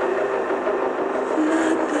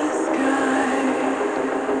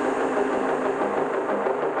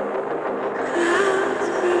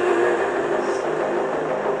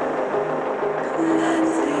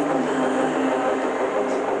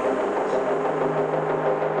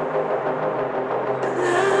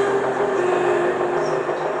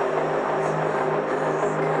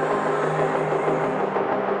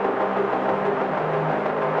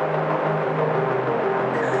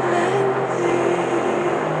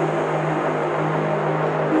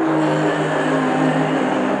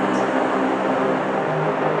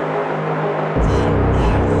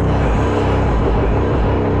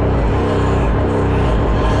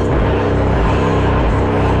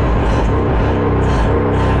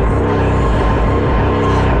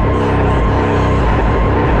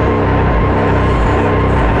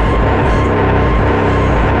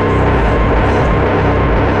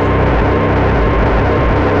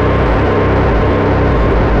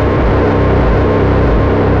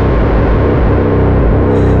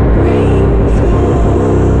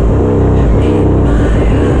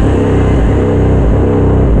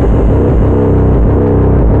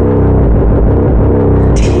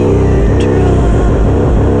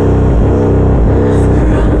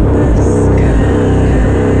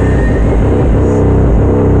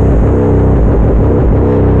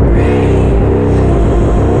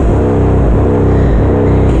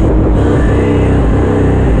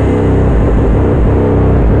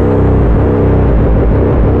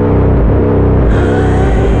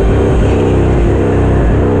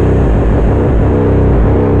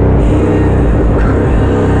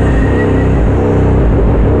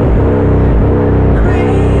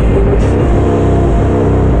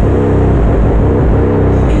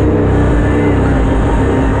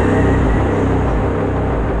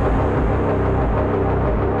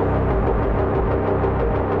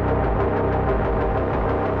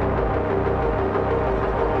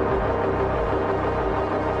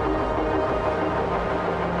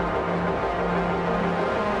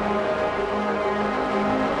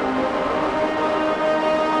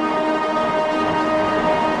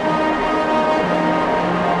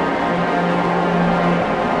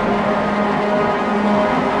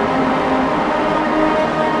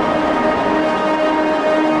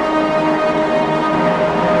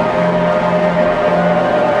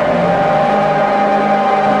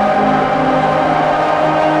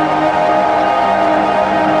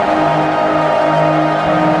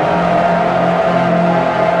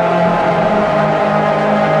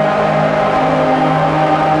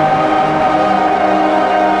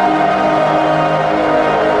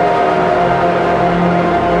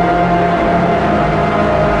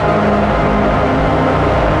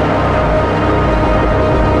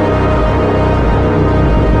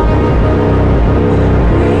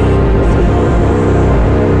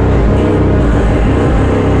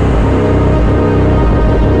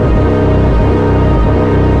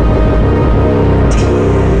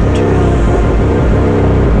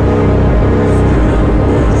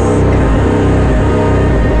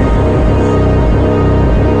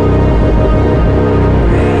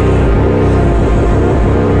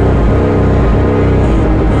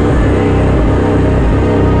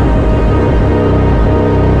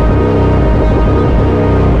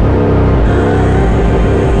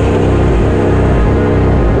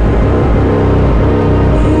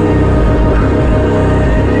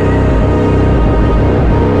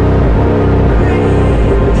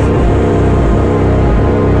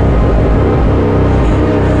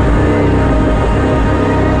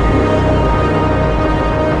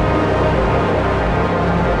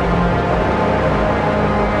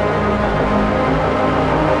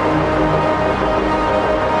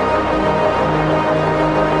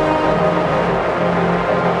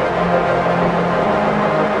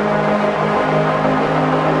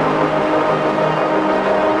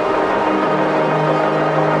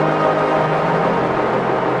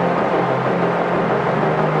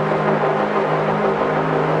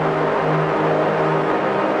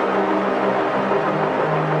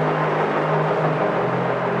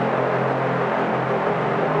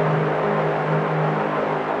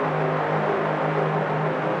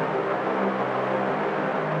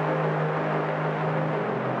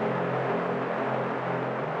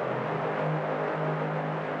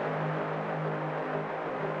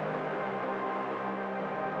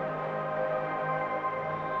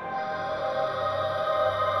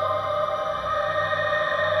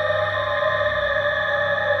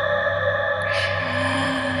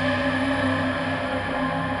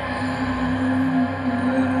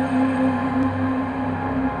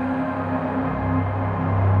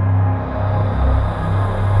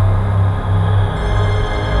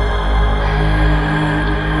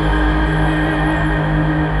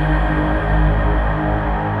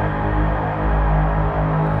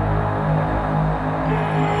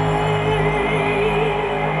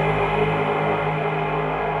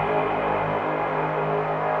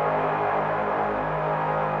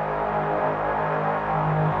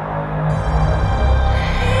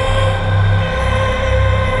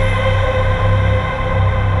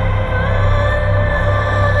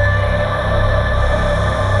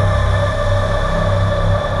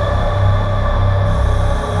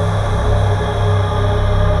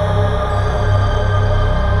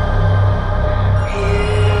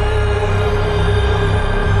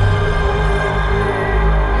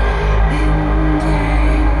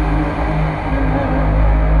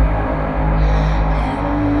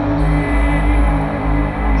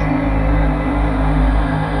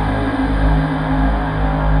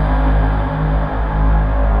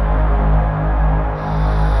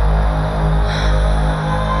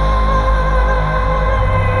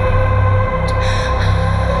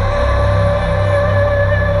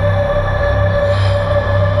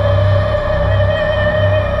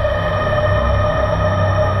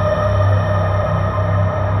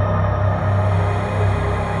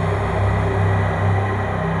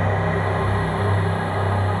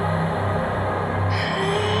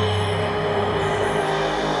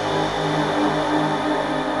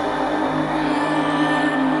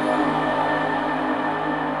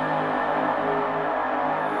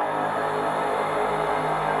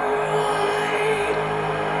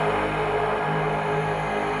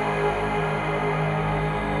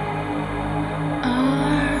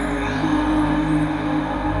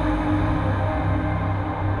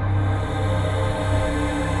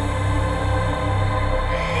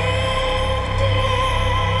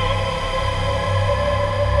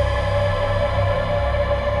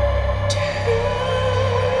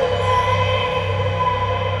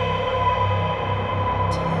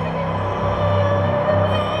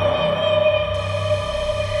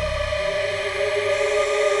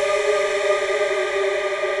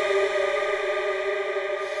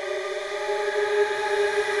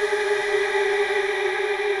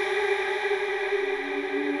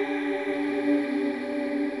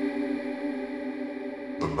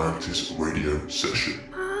 Mantis radio session.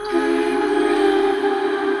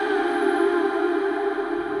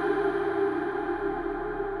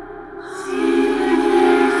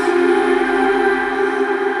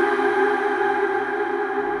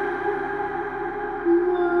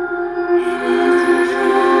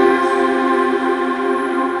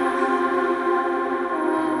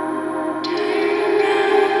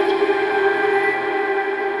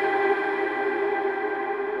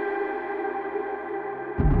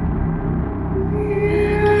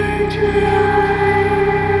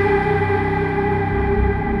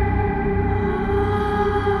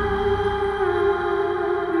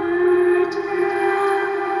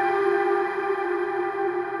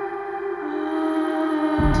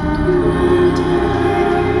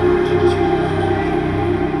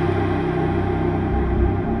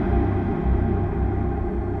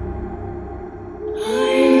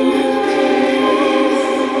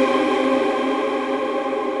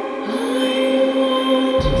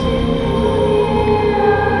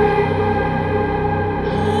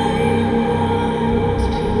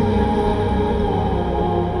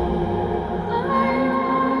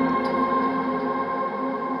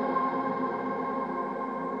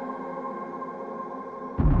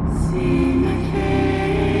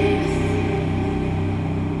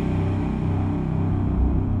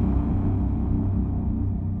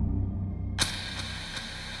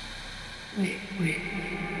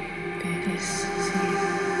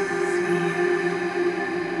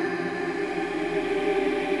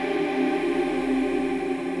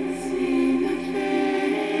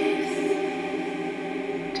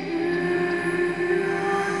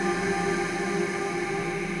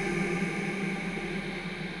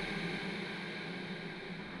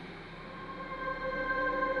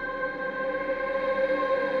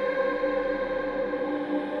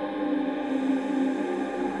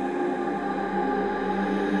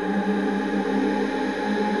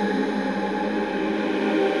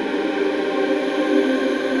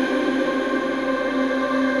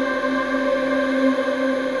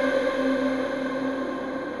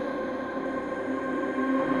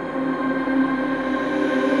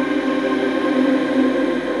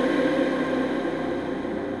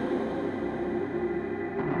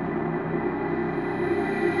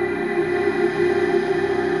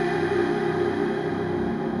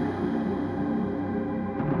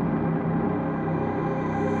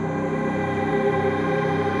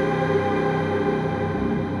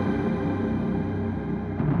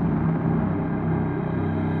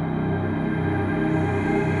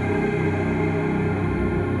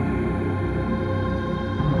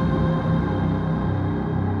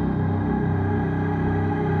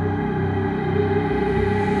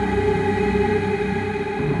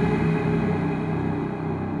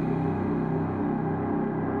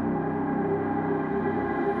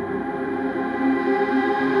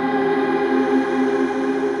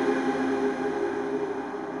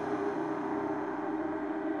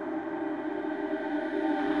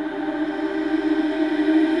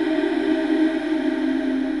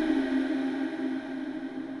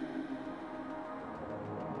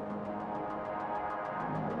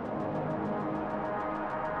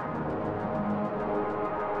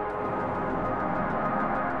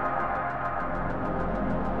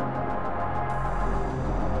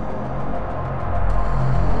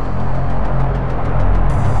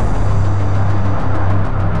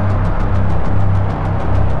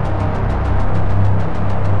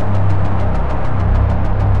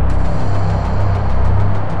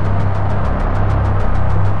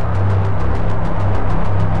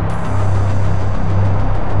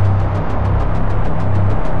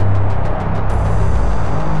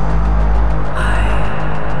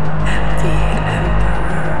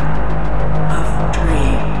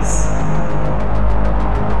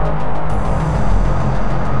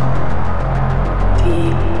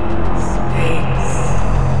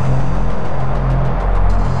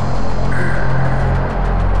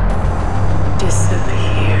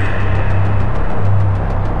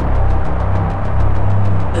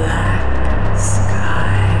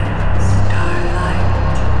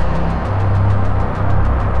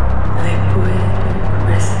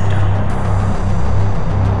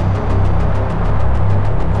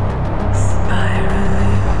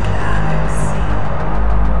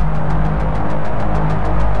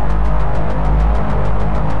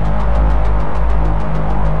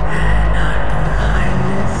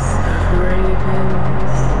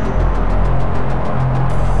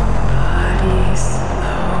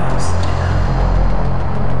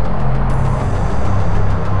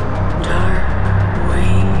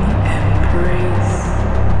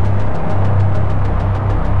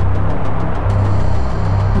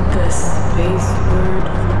 eastward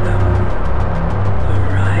flow,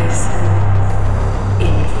 horizon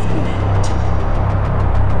infinite.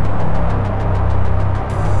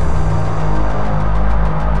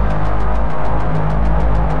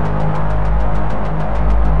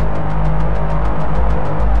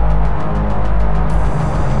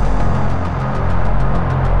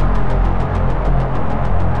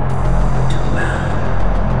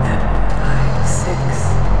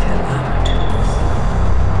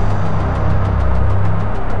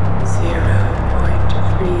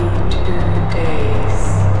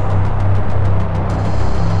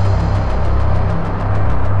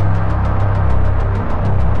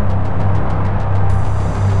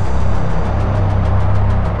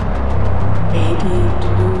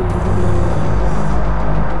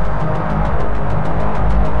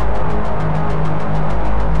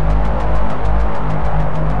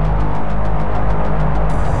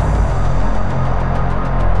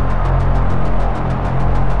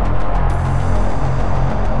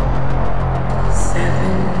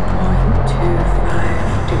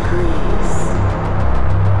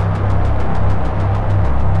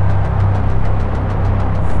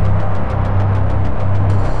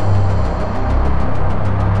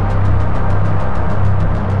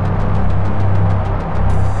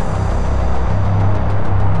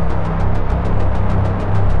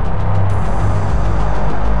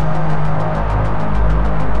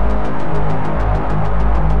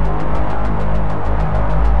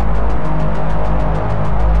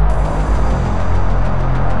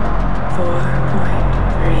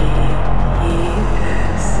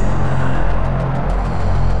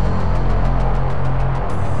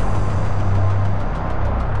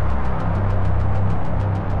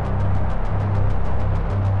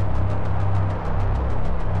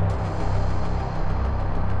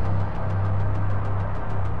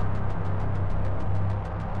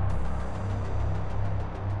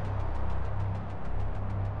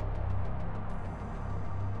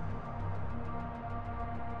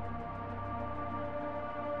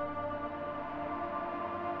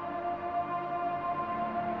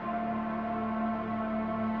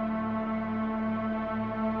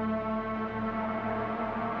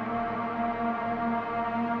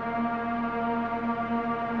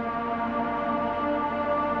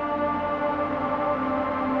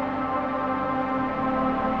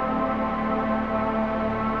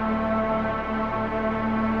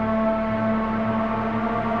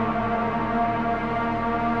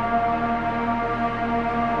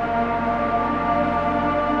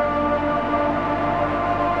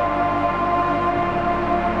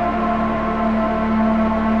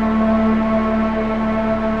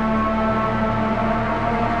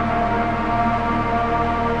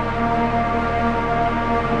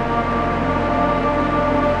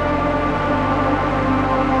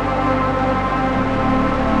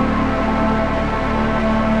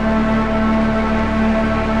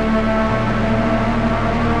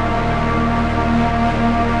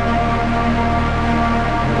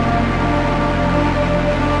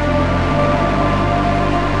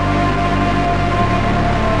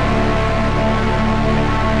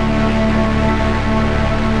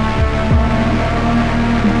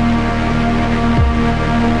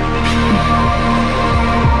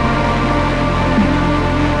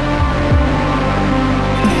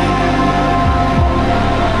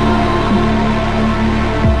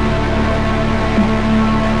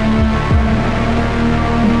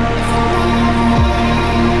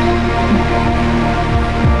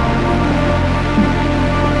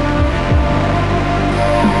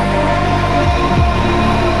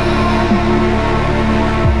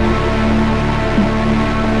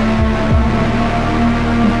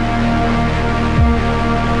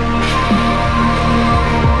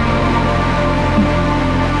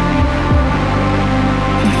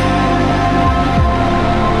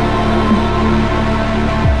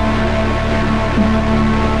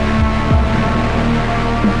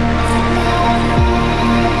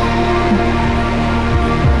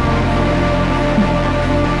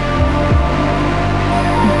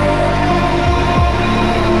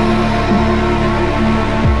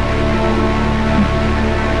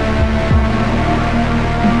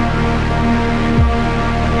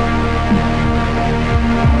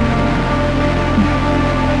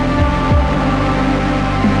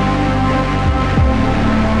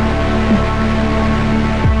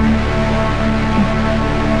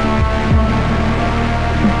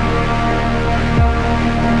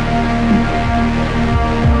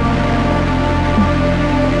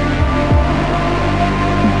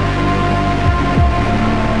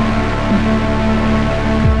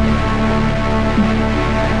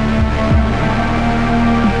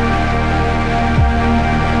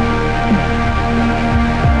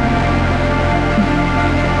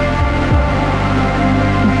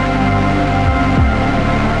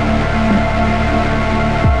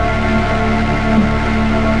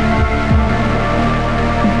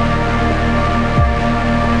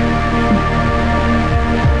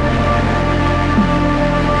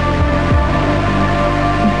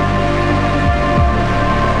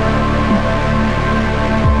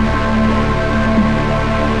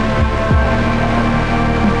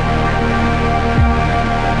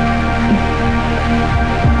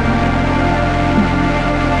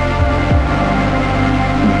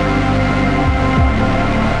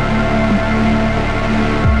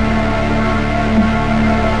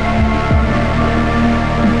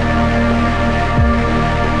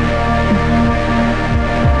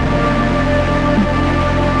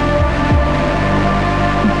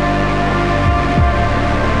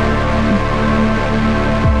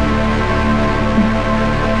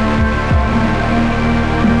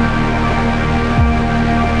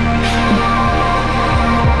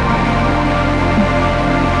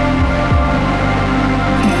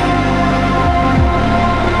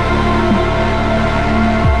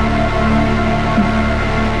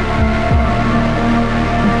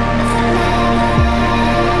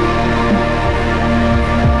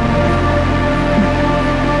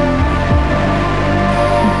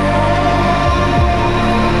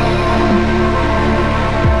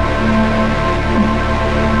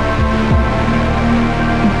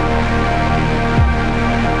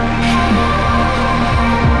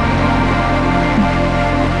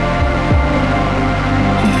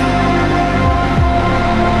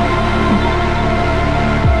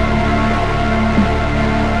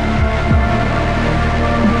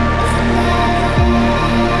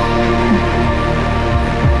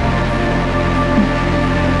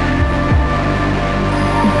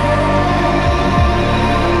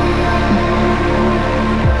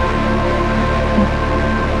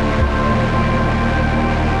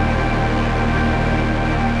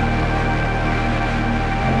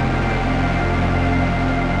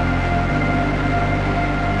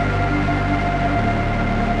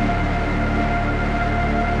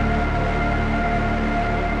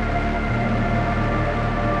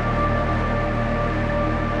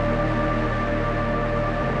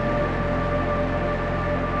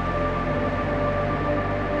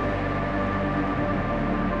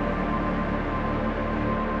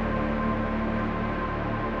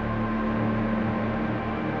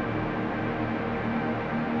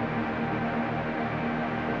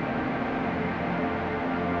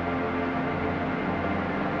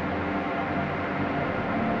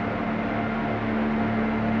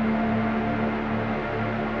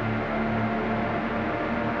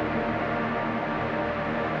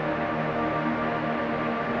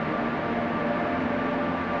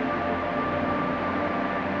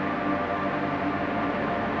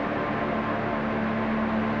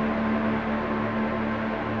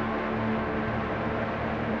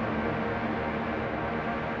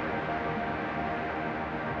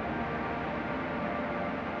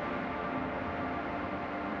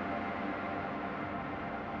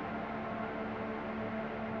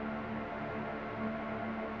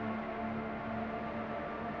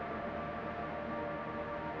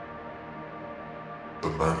 the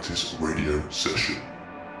Mantis radio session.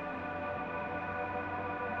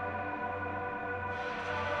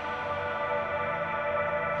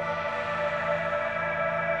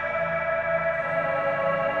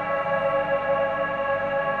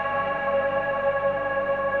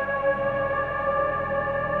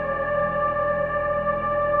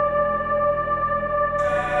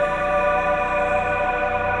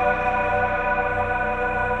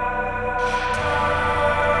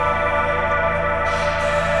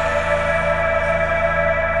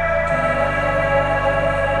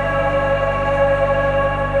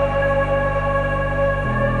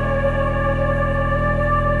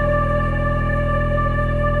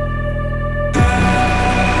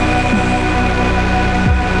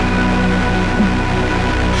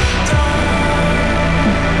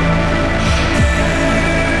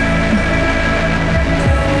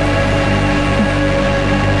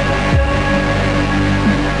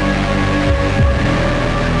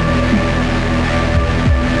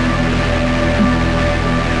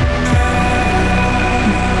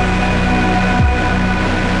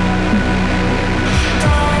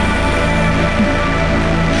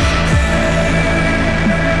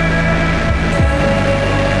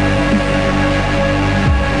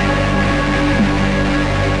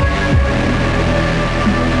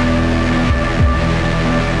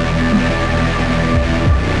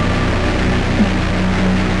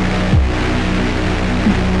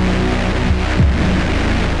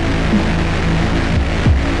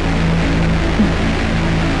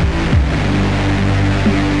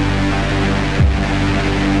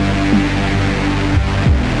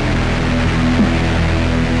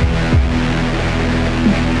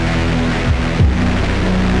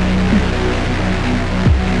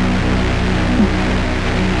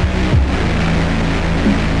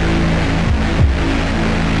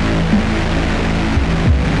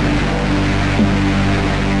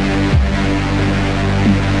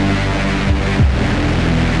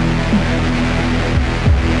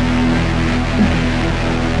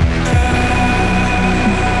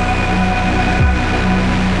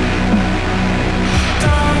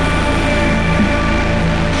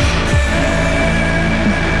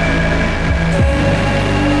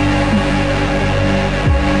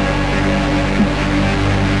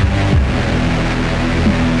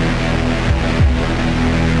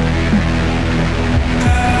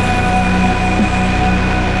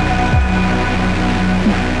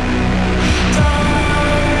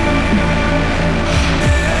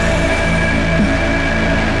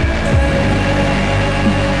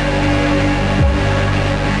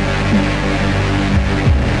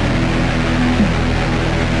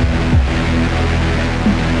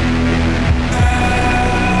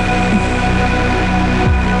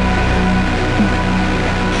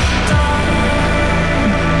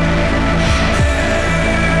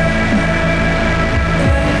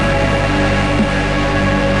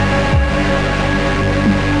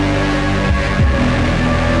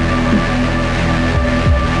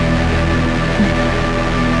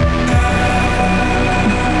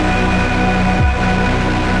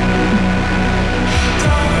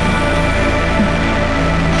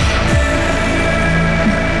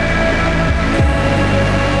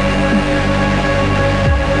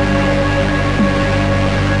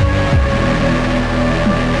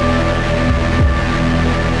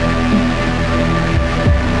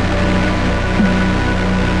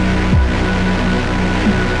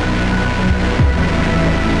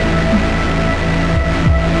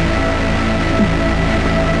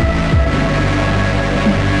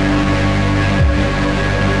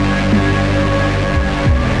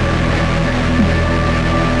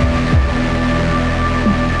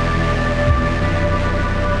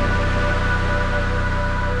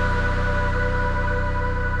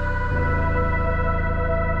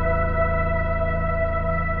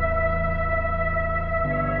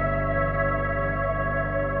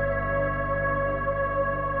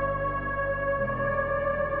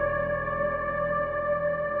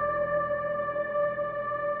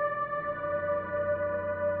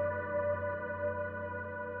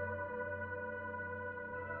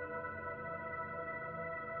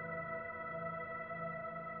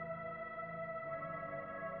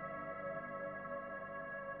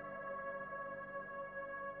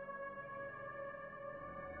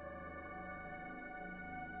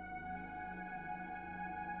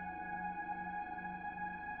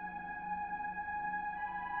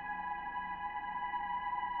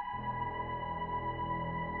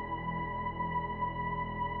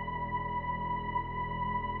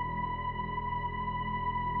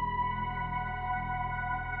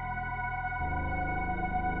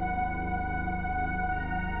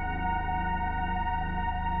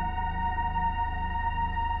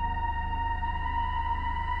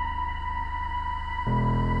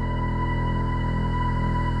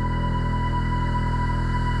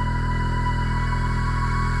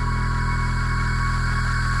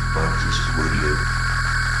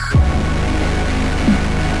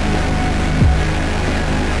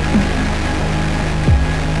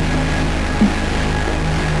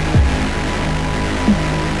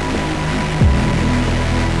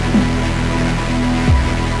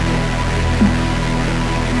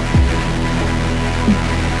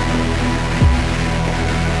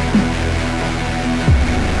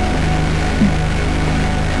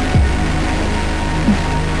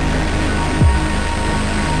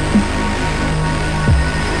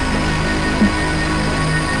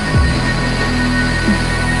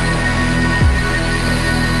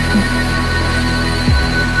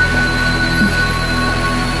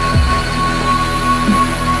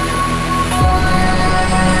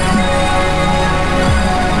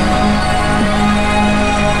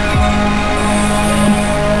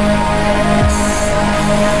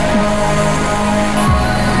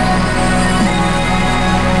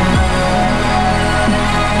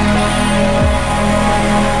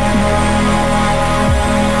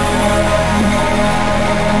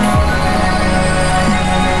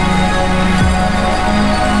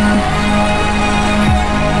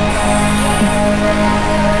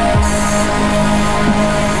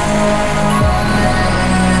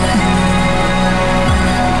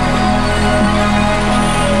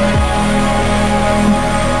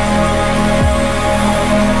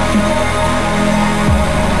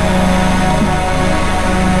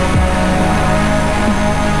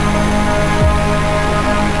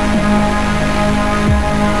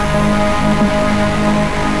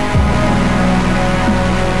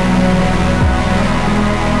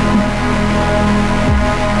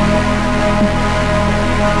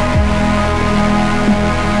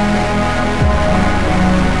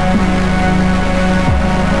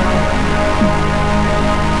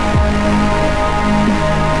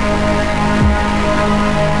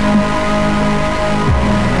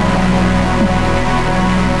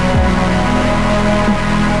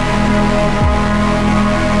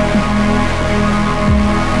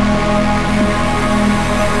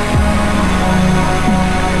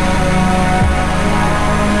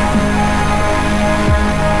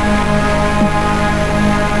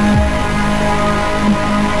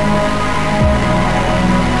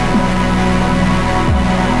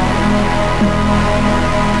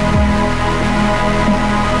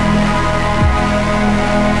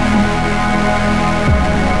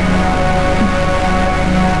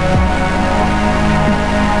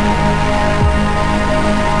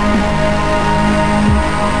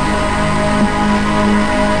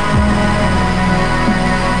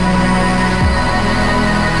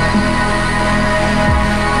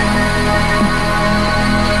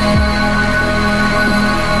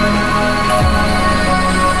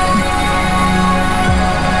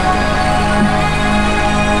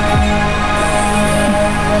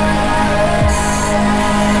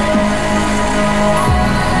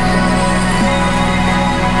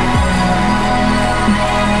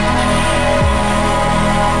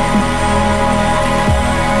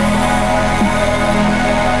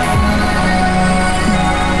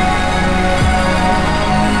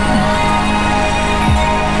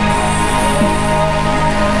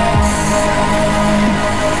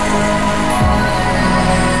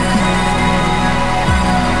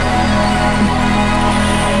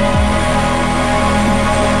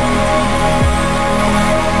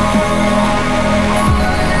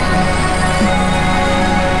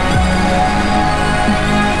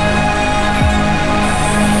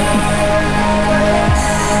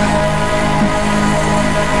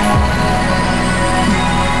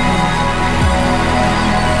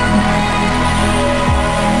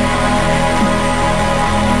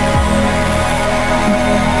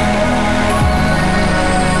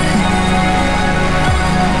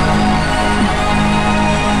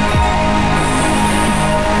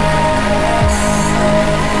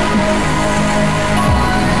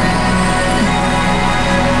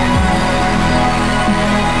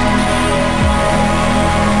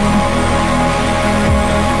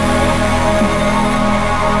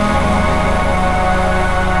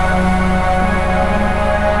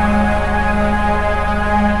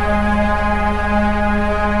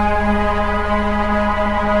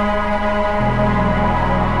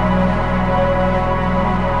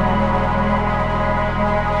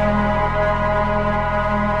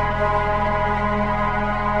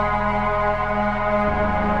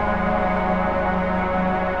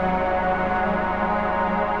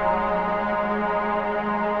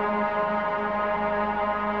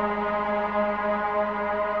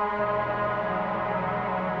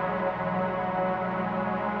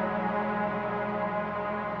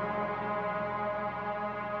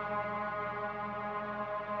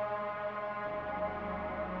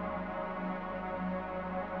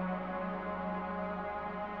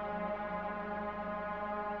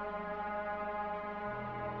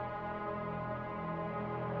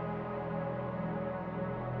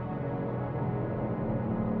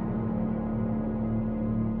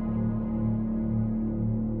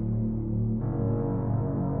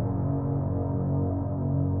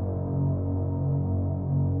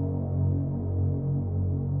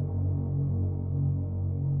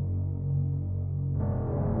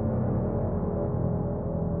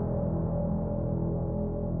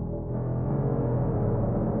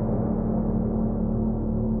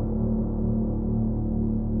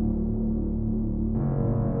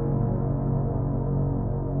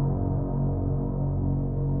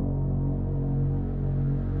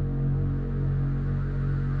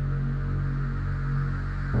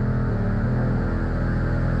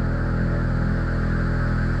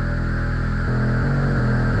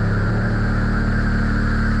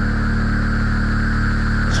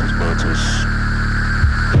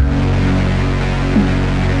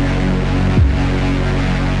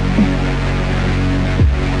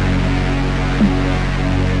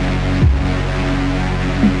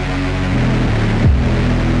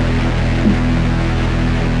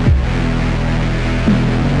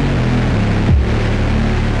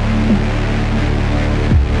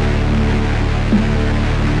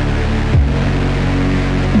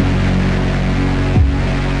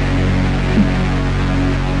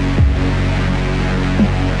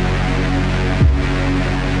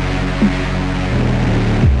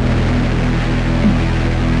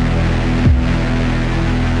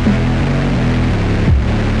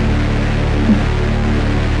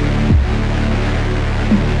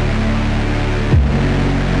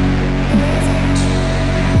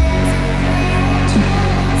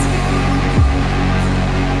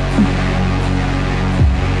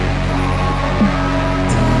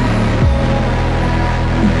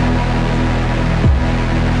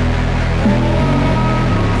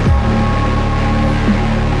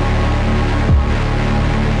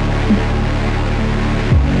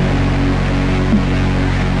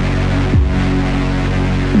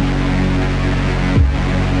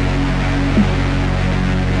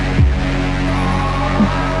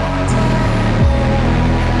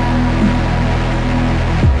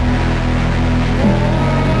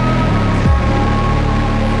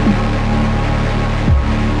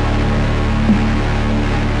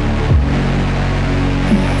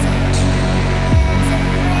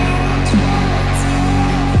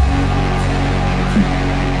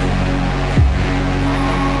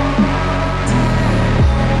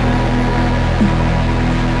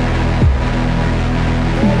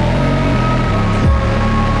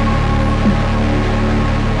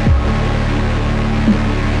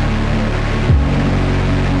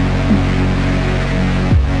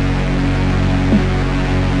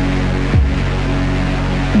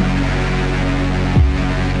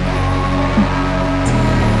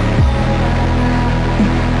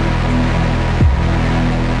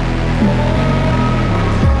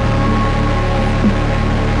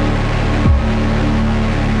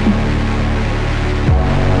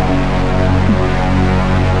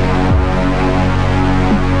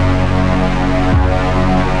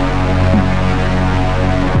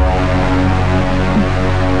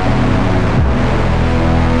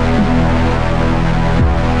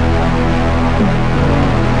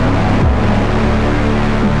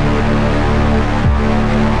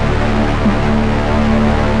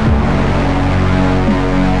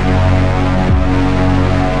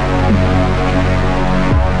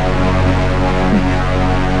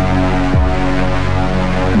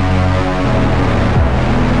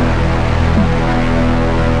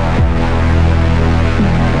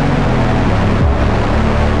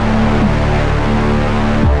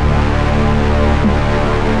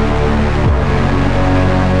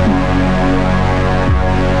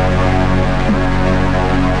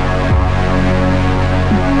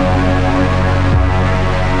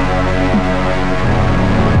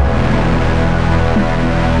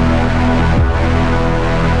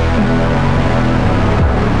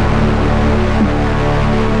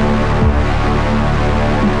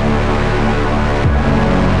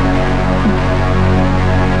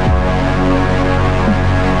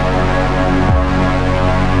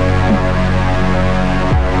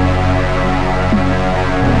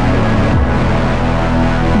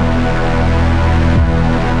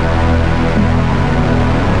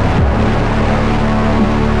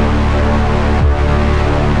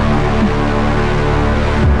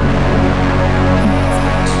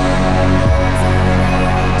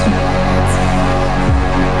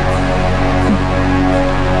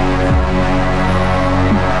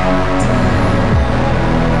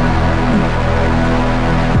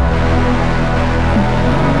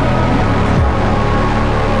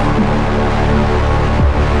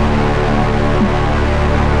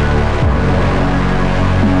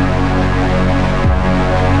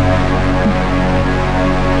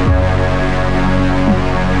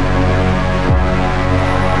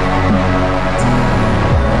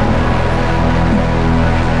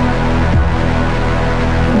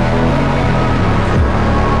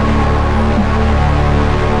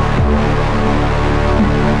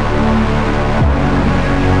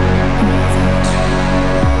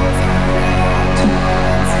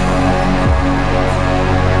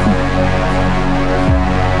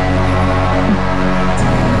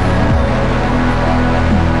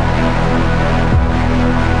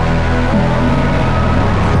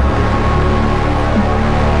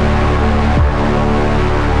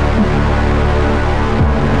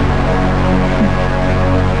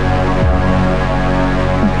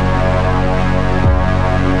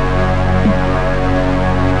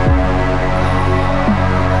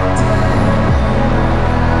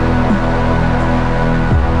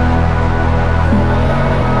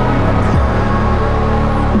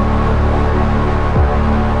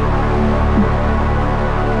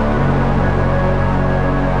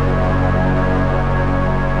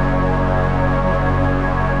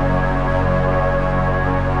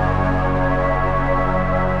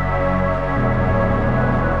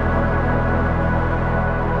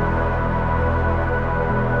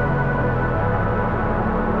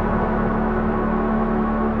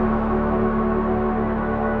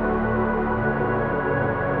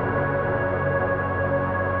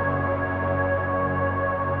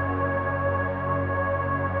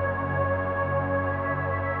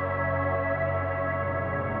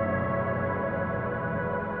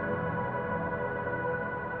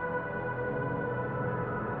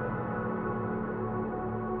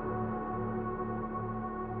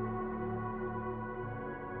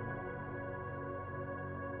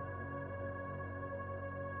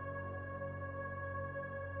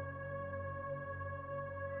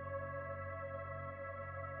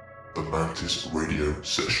 the Mantis radio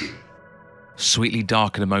session. Sweetly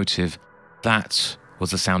dark and emotive, that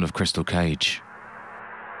was the sound of Crystal Cage.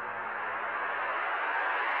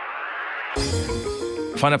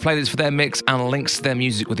 Find a playlist for their mix and links to their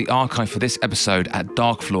music with the archive for this episode at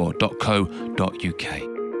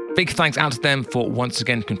darkfloor.co.uk. Big thanks out to them for once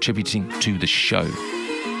again contributing to the show.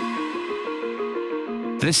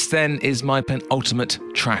 This then is my penultimate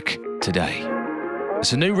track today.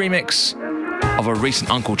 It's a new remix of a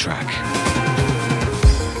recent Uncle track.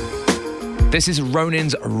 This is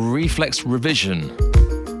Ronin's Reflex revision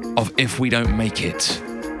of If We Don't Make It.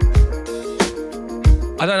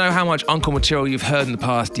 I don't know how much Uncle material you've heard in the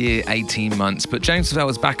past year, 18 months, but James Savelle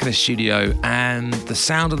was back in the studio and the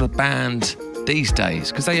sound of the band these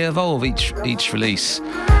days, because they evolve each release,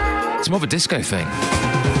 it's more of a disco thing.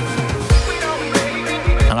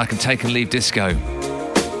 And I can take and leave disco.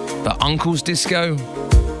 But Uncle's disco,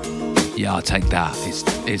 yeah, I'll take that.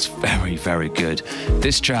 It's very, very good.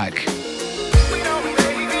 This track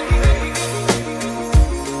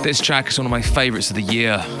is one of my favorites of the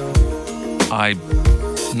year. I'm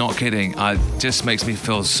not kidding. It just makes me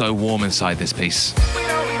feel so warm inside this piece.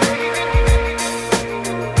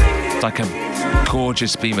 It's like a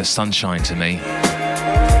gorgeous beam of sunshine to me.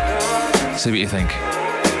 See what you think.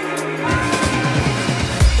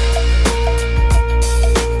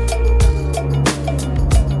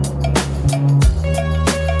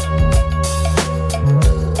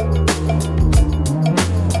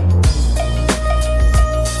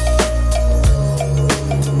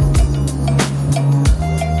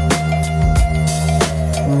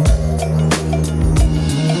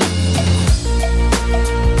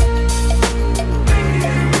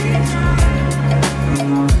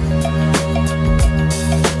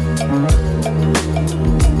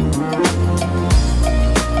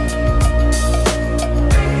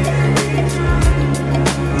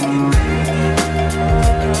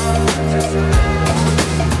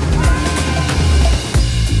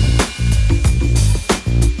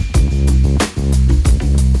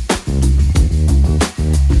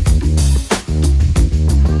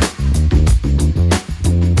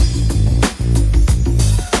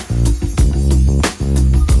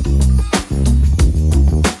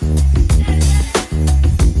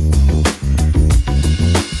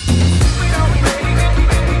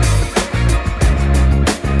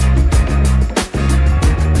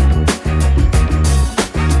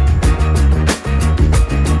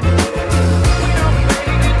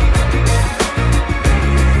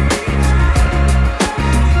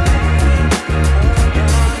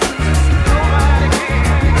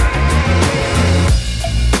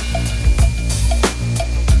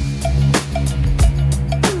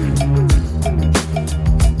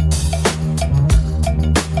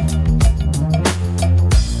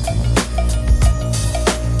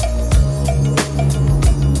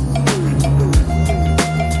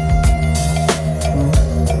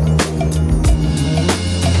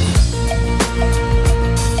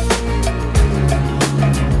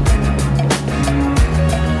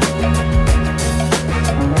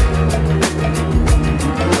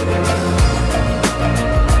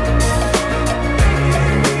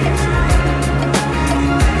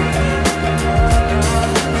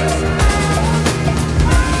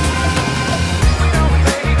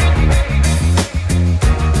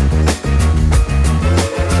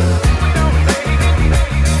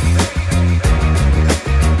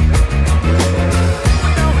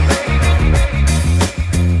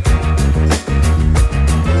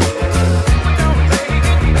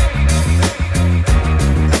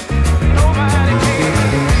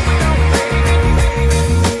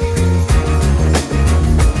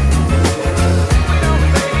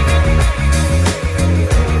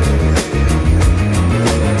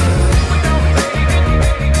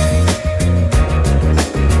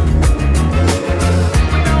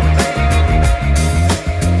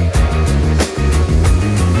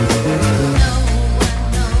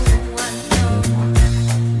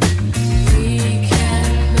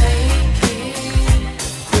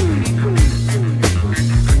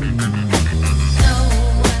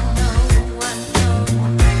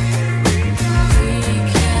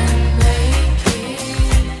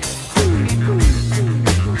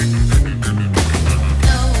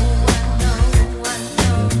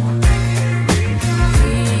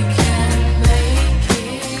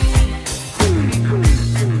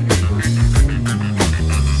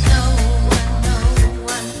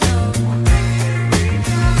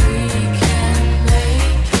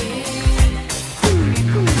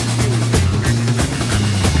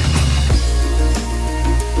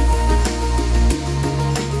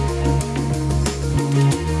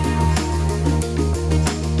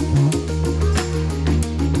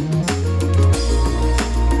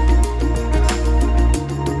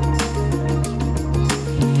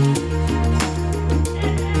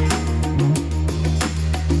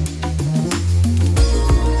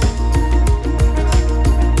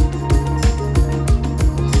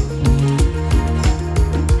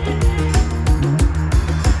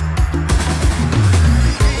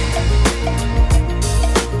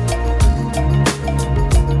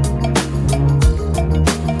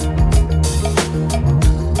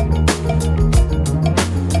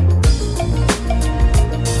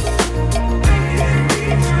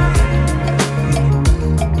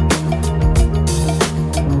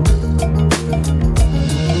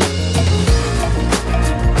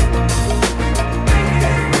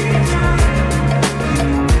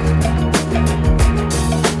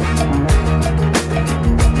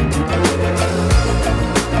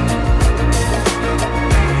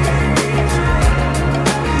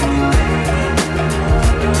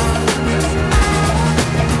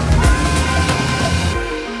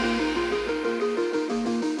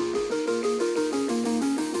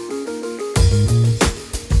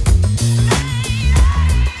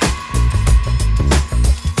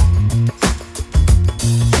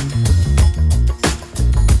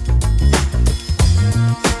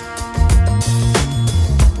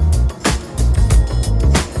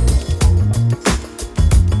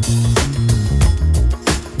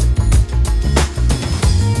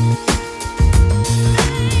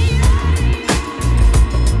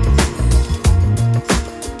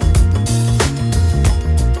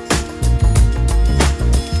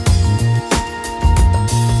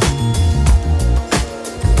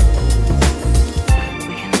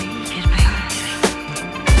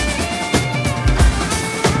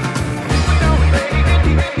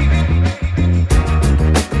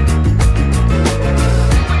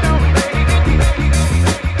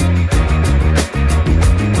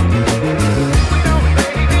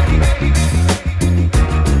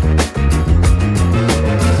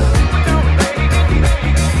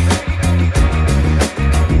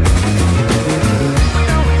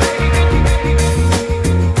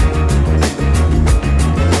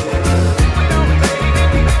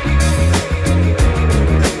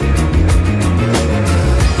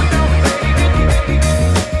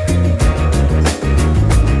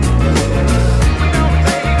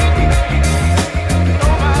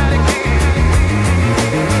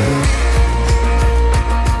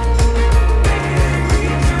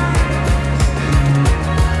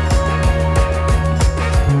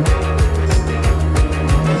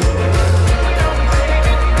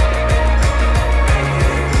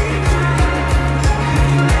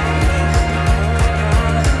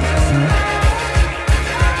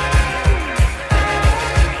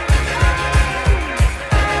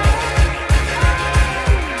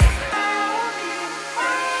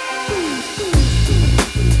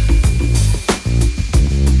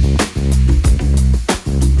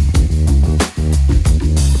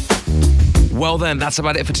 then, that's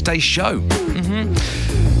about it for today's show.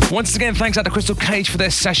 Once again, thanks out to Crystal Cage for their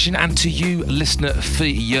session and to you, listener, for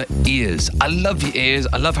your ears. I love your ears.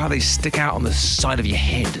 I love how they stick out on the side of your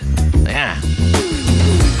head. Yeah.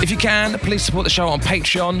 If you can, please support the show on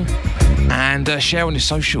Patreon and share on your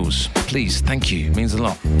socials. Please, thank you. It means a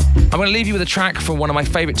lot. I'm going to leave you with a track from one of my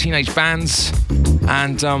favorite teenage bands.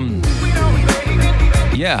 And,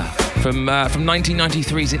 from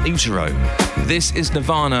 1993's In Utero. This is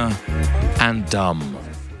Nirvana and Dumb.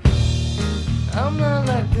 I'm not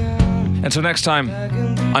like them. Until next time,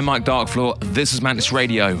 I'm Mike Darkfloor. This is Mantis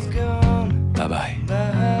Radio. Bye-bye.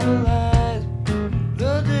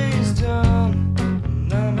 The day is done,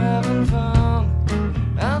 and I'm having fun.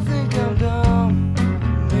 I think I'm dumb,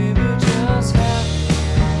 maybe just happy.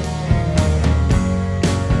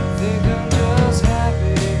 Think I'm just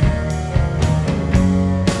happy.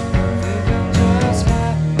 Think I'm just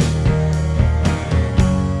happy.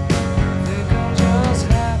 Think I'm just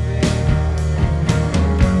happy.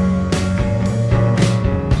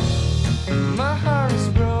 My heart is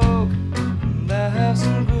broke, and I have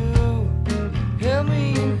some glue. Help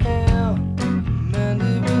me in hell, mend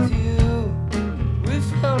it with you. We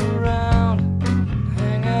float around,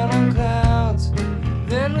 hang out on clouds,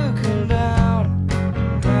 then looking down,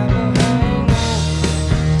 have a hangover.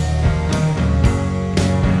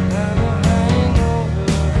 Have a hangover.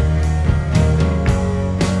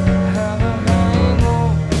 Have a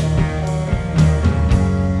hangover.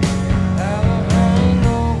 Have a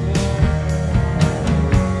hangover.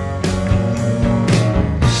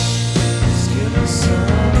 Skin the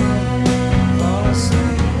sun, fall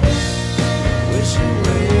asleep, wish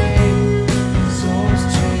away, souls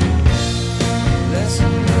cheap,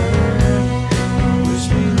 lesson learned, wish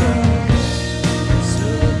me luck,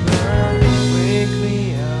 still burn, wake me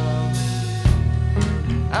up.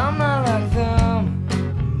 I'm not like them,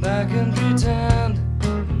 I can pretend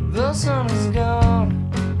the sun is gone.